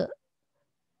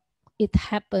it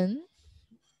happened,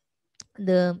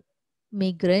 the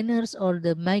migraineurs or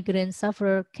the migraine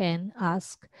sufferer can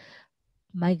ask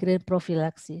migraine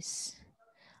prophylaxis,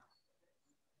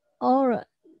 or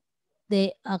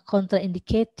they are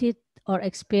contraindicated or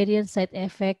experience side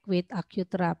effect with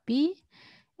acute therapy,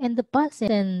 and the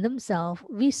patient themselves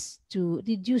wish to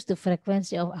reduce the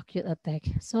frequency of acute attack.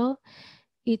 So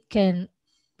it can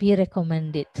be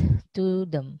recommended to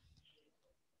them.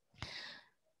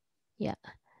 Yeah.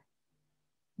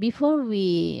 Before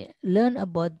we learn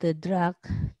about the drug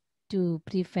to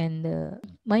prevent the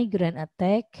migraine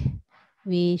attack,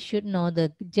 we should know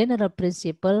the general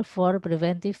principle for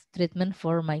preventive treatment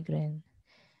for migraine.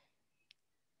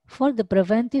 For the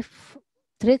preventive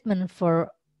treatment for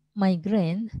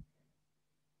migraine,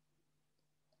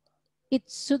 it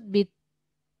should be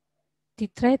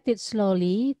titrated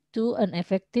slowly to an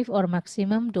effective or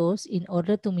maximum dose in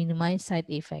order to minimize side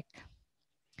effect.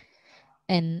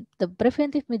 And the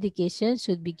preventive medication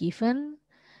should be given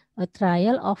a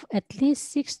trial of at least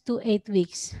 6 to 8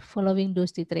 weeks following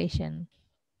dose titration.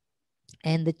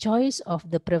 And the choice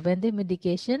of the preventive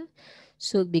medication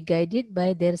should be guided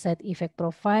by their side effect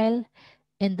profile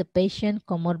and the patient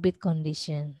comorbid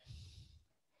condition.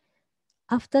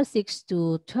 After 6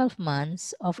 to 12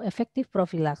 months of effective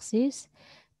prophylaxis,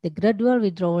 the gradual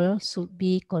withdrawal should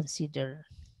be considered.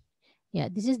 Yeah,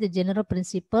 this is the general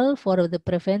principle for the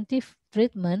preventive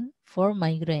treatment for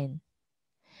migraine.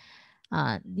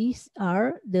 These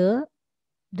are the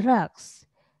drugs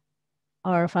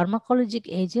or pharmacologic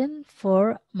agent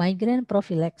for migraine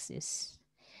prophylaxis.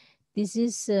 This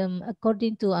is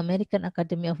according to American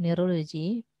Academy of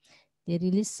Neurology. They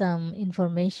released some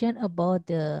information about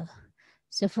the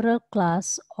several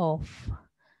class of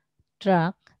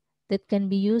drug that can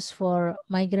be used for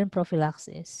migraine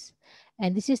prophylaxis.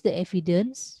 And this is the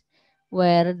evidence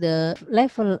where the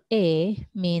level A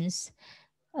means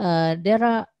there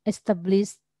are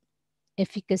established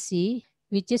efficacy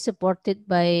which is supported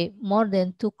by more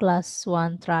than 2 class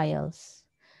 1 trials.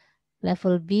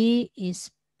 Level B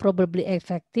is probably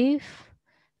effective.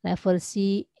 Level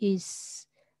C is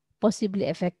possibly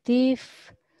effective.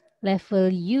 Level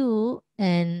U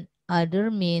and other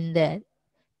mean that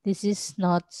this is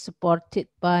not supported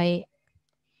by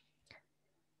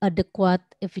adequate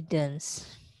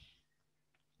evidence.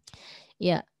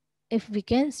 Yeah, if we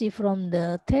can see from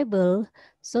the table,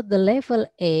 so the level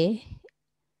A,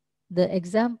 the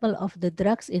example of the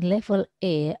drugs in level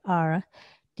A are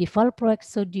divalproate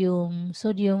sodium,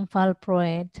 sodium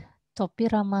valproate,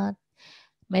 topiramate,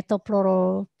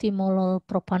 metoprolol, timolol,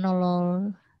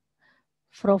 propanolol,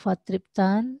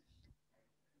 provatriptan,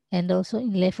 and also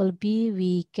in level B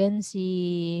we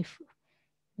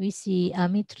see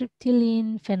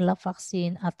amitriptyline,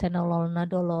 venlafaxine, atenolol,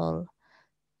 nadolol,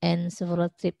 and several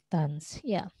triptans.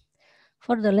 Yeah.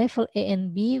 For the level A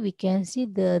and B, we can see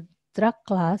the drug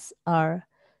class are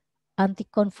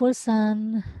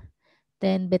anticonvulsant,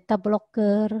 then beta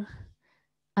blocker,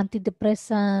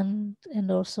 antidepressant,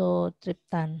 and also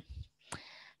triptan.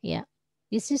 Yeah.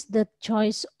 This is the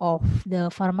choice of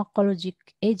the pharmacologic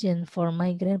agent for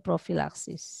migraine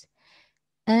prophylaxis.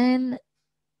 And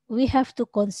we have to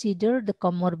consider the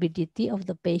comorbidity of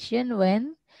the patient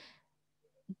when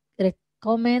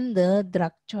recommend the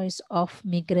drug choice of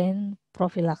migraine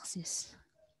prophylaxis.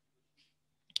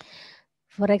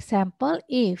 For example,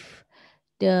 if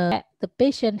the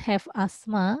patient have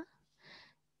asthma,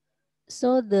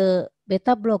 so the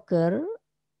beta blocker,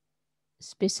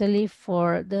 especially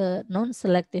for the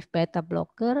non-selective beta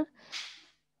blocker,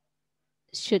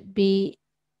 should be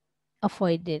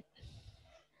avoided.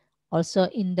 Also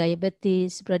in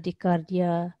diabetes,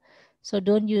 bradycardia, So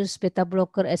don't use beta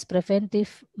blocker as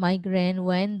preventive migraine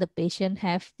when the patient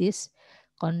have this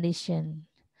condition.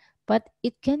 But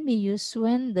it can be used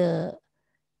when the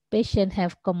patient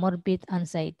have comorbid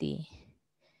anxiety.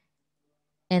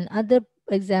 And other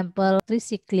example,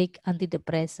 tricyclic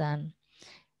antidepressant.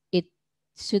 It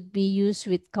should be used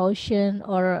with caution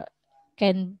or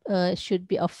should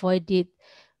be avoided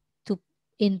to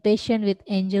in patient with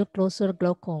angel closure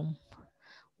glaucoma.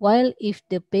 While if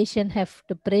the patient have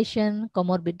depression,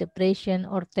 comorbid depression,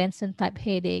 or tension type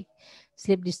headache,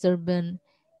 sleep disturbance,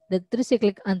 the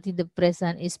tricyclic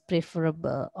antidepressant is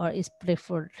preferable or is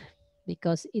preferred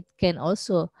because it can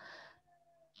also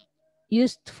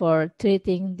used for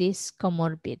treating this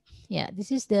comorbid. Yeah, this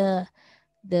is the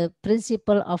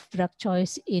principle of drug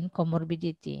choice in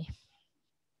comorbidity.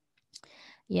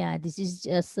 Yeah, this is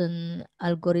just an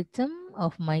algorithm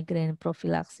of migraine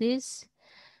prophylaxis.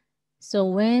 So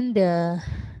when there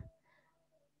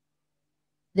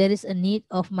is a need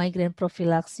of migraine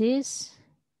prophylaxis,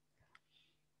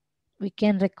 we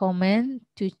can recommend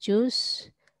to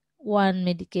choose one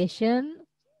medication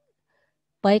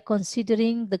by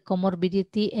considering the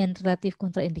comorbidity and relative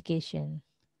contraindication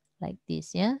like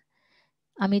this. Yeah,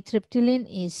 amitriptyline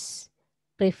is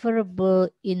preferable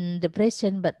in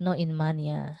depression but not in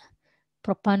mania.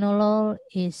 Propanolol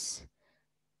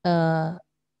uh,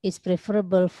 is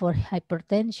preferable for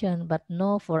hypertension but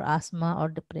no for asthma or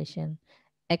depression,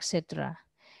 etc.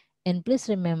 And please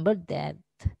remember that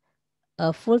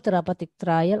a full therapeutic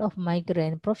trial of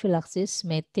migraine prophylaxis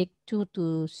may take 2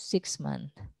 to 6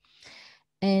 months.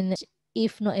 And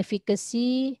if no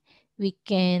efficacy, we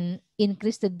can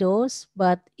increase the dose,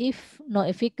 but if no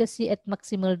efficacy at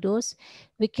maximal dose,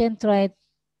 we can try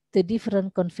the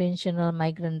different conventional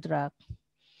migraine drug.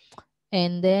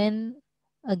 And then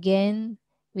again,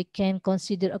 we can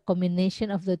consider a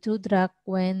combination of the two drugs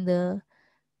when the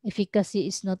efficacy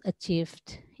is not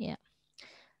achieved. Yeah.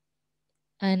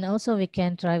 And also we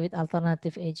can try with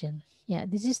alternative agent. Yeah,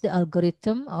 this is the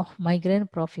algorithm of migraine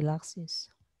prophylaxis.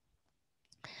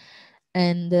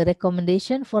 And the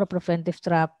recommendation for preventive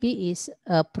therapy is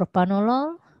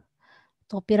propanolol,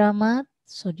 topiramate,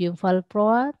 sodium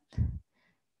valproate,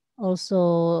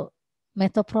 also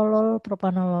metoprolol,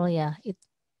 propanolol. Yeah, it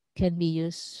can be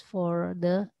used for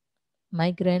the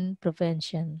migraine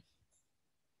prevention.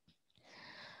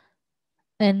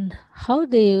 And how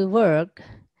they work,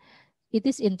 it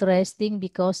is interesting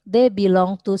because they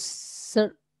belong to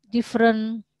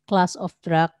different class of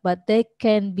drug, but they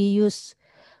can be used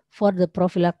for the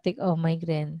prophylactic of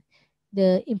migraine.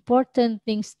 The important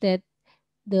things that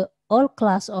the all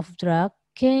class of drug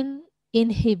can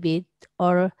inhibit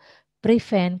or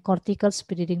prevent cortical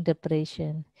speeding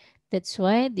depression. That's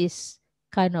why this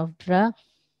kind of drug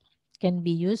can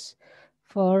be used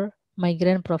for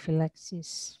migraine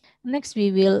prophylaxis. Next,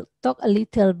 we will talk a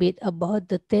little bit about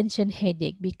the tension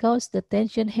headache because the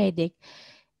tension headache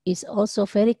is also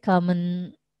very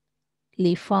commonly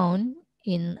found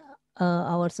in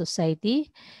our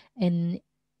society, and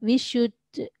we should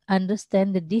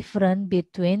understand the difference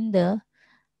between the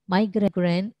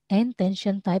migraine and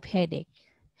tension type headache.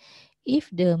 If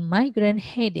the migraine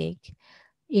headache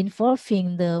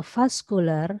involving the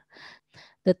vascular,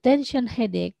 the tension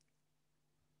headache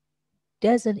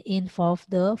doesn't involve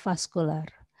the vascular.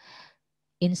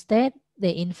 Instead,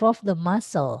 they involve the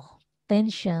muscle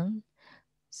tension.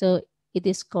 So it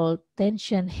is called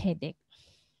tension headache.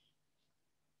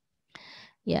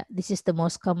 Yeah, this is the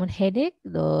most common headache.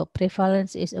 The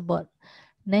prevalence is about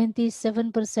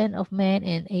 97% of men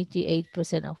and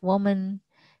 88% of women,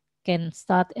 can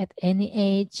start at any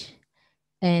age,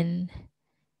 and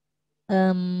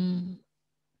 25%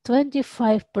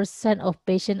 of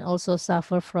patients also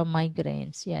suffer from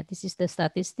migraines. Yeah, this is the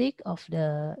statistic of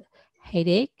the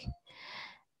headache.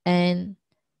 And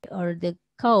or the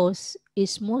cause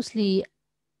is mostly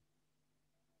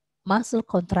muscle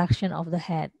contraction of the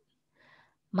head.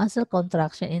 Muscle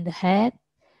contraction in the head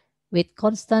with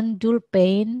constant dull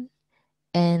pain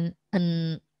and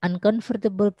an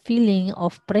uncomfortable feeling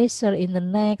of pressure in the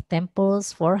neck,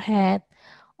 temples, forehead,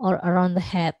 or around the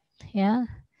head. Yeah,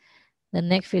 the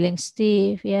neck feeling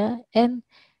stiff. Yeah, and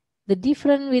the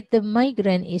difference with the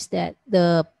migraine is that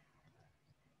the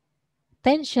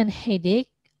tension headache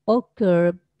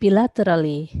occur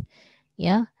bilaterally.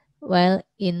 Yeah, while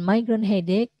in migraine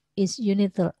headache is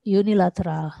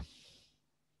unilateral.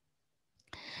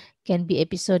 Can be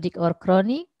episodic or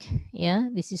chronic. Yeah,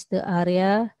 this is the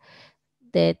area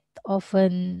that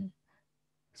often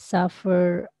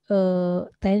suffer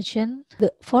tension.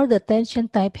 For the tension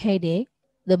type headache,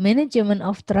 the management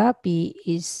of therapy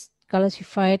is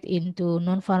classified into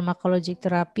non-pharmacologic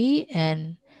therapy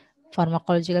and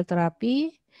pharmacological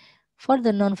therapy. For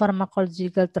the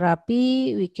non-pharmacological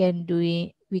therapy, we can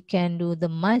do the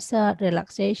massage,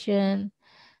 relaxation,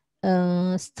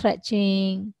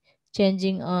 stretching,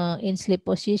 changing in sleep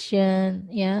position,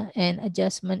 yeah, and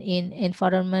adjustment in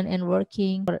environment and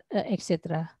working, or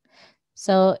etc.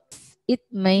 So it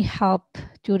may help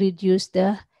to reduce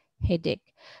the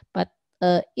headache. But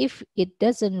if it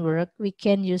doesn't work, we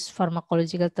can use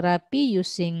pharmacological therapy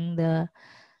using the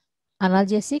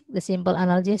analgesic, the simple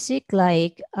analgesic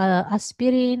like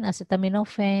aspirin,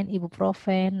 acetaminophen,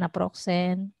 ibuprofen,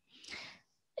 naproxen,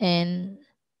 and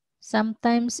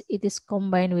sometimes it is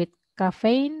combined with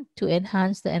caffeine to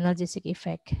enhance the analgesic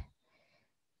effect.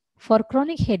 For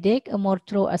chronic headache, a more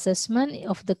thorough assessment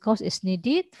of the cause is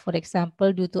needed, for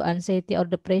example, due to anxiety or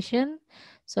depression.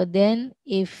 So then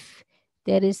if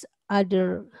there is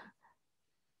other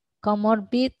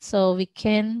comorbid, so we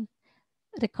can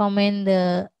recommend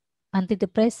the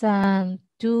antidepressant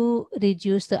to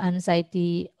reduce the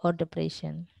anxiety or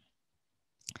depression.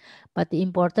 But the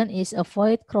important is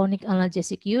avoid chronic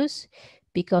analgesic use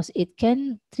because it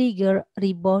can trigger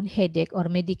rebound headache or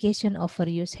medication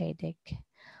overuse headache.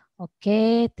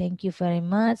 Okay, thank you very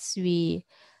much. We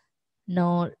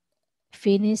now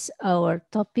finish our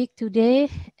topic today,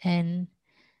 and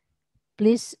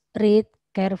please read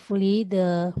carefully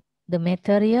the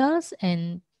materials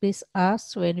and please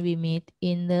ask when we meet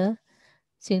in the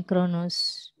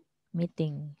synchronous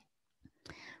meeting.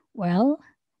 Well,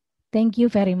 thank you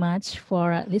very much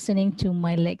for listening to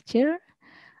my lecture.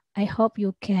 I hope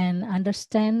you can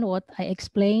understand what I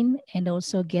explain and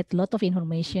also get a lot of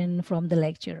information from the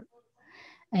lecture.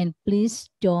 And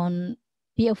please don't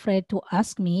be afraid to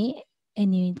ask me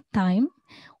anytime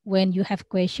when you have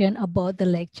question about the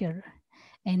lecture.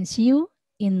 And see you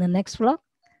in the next vlog.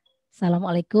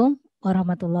 Assalamualaikum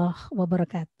warahmatullahi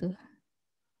wabarakatuh.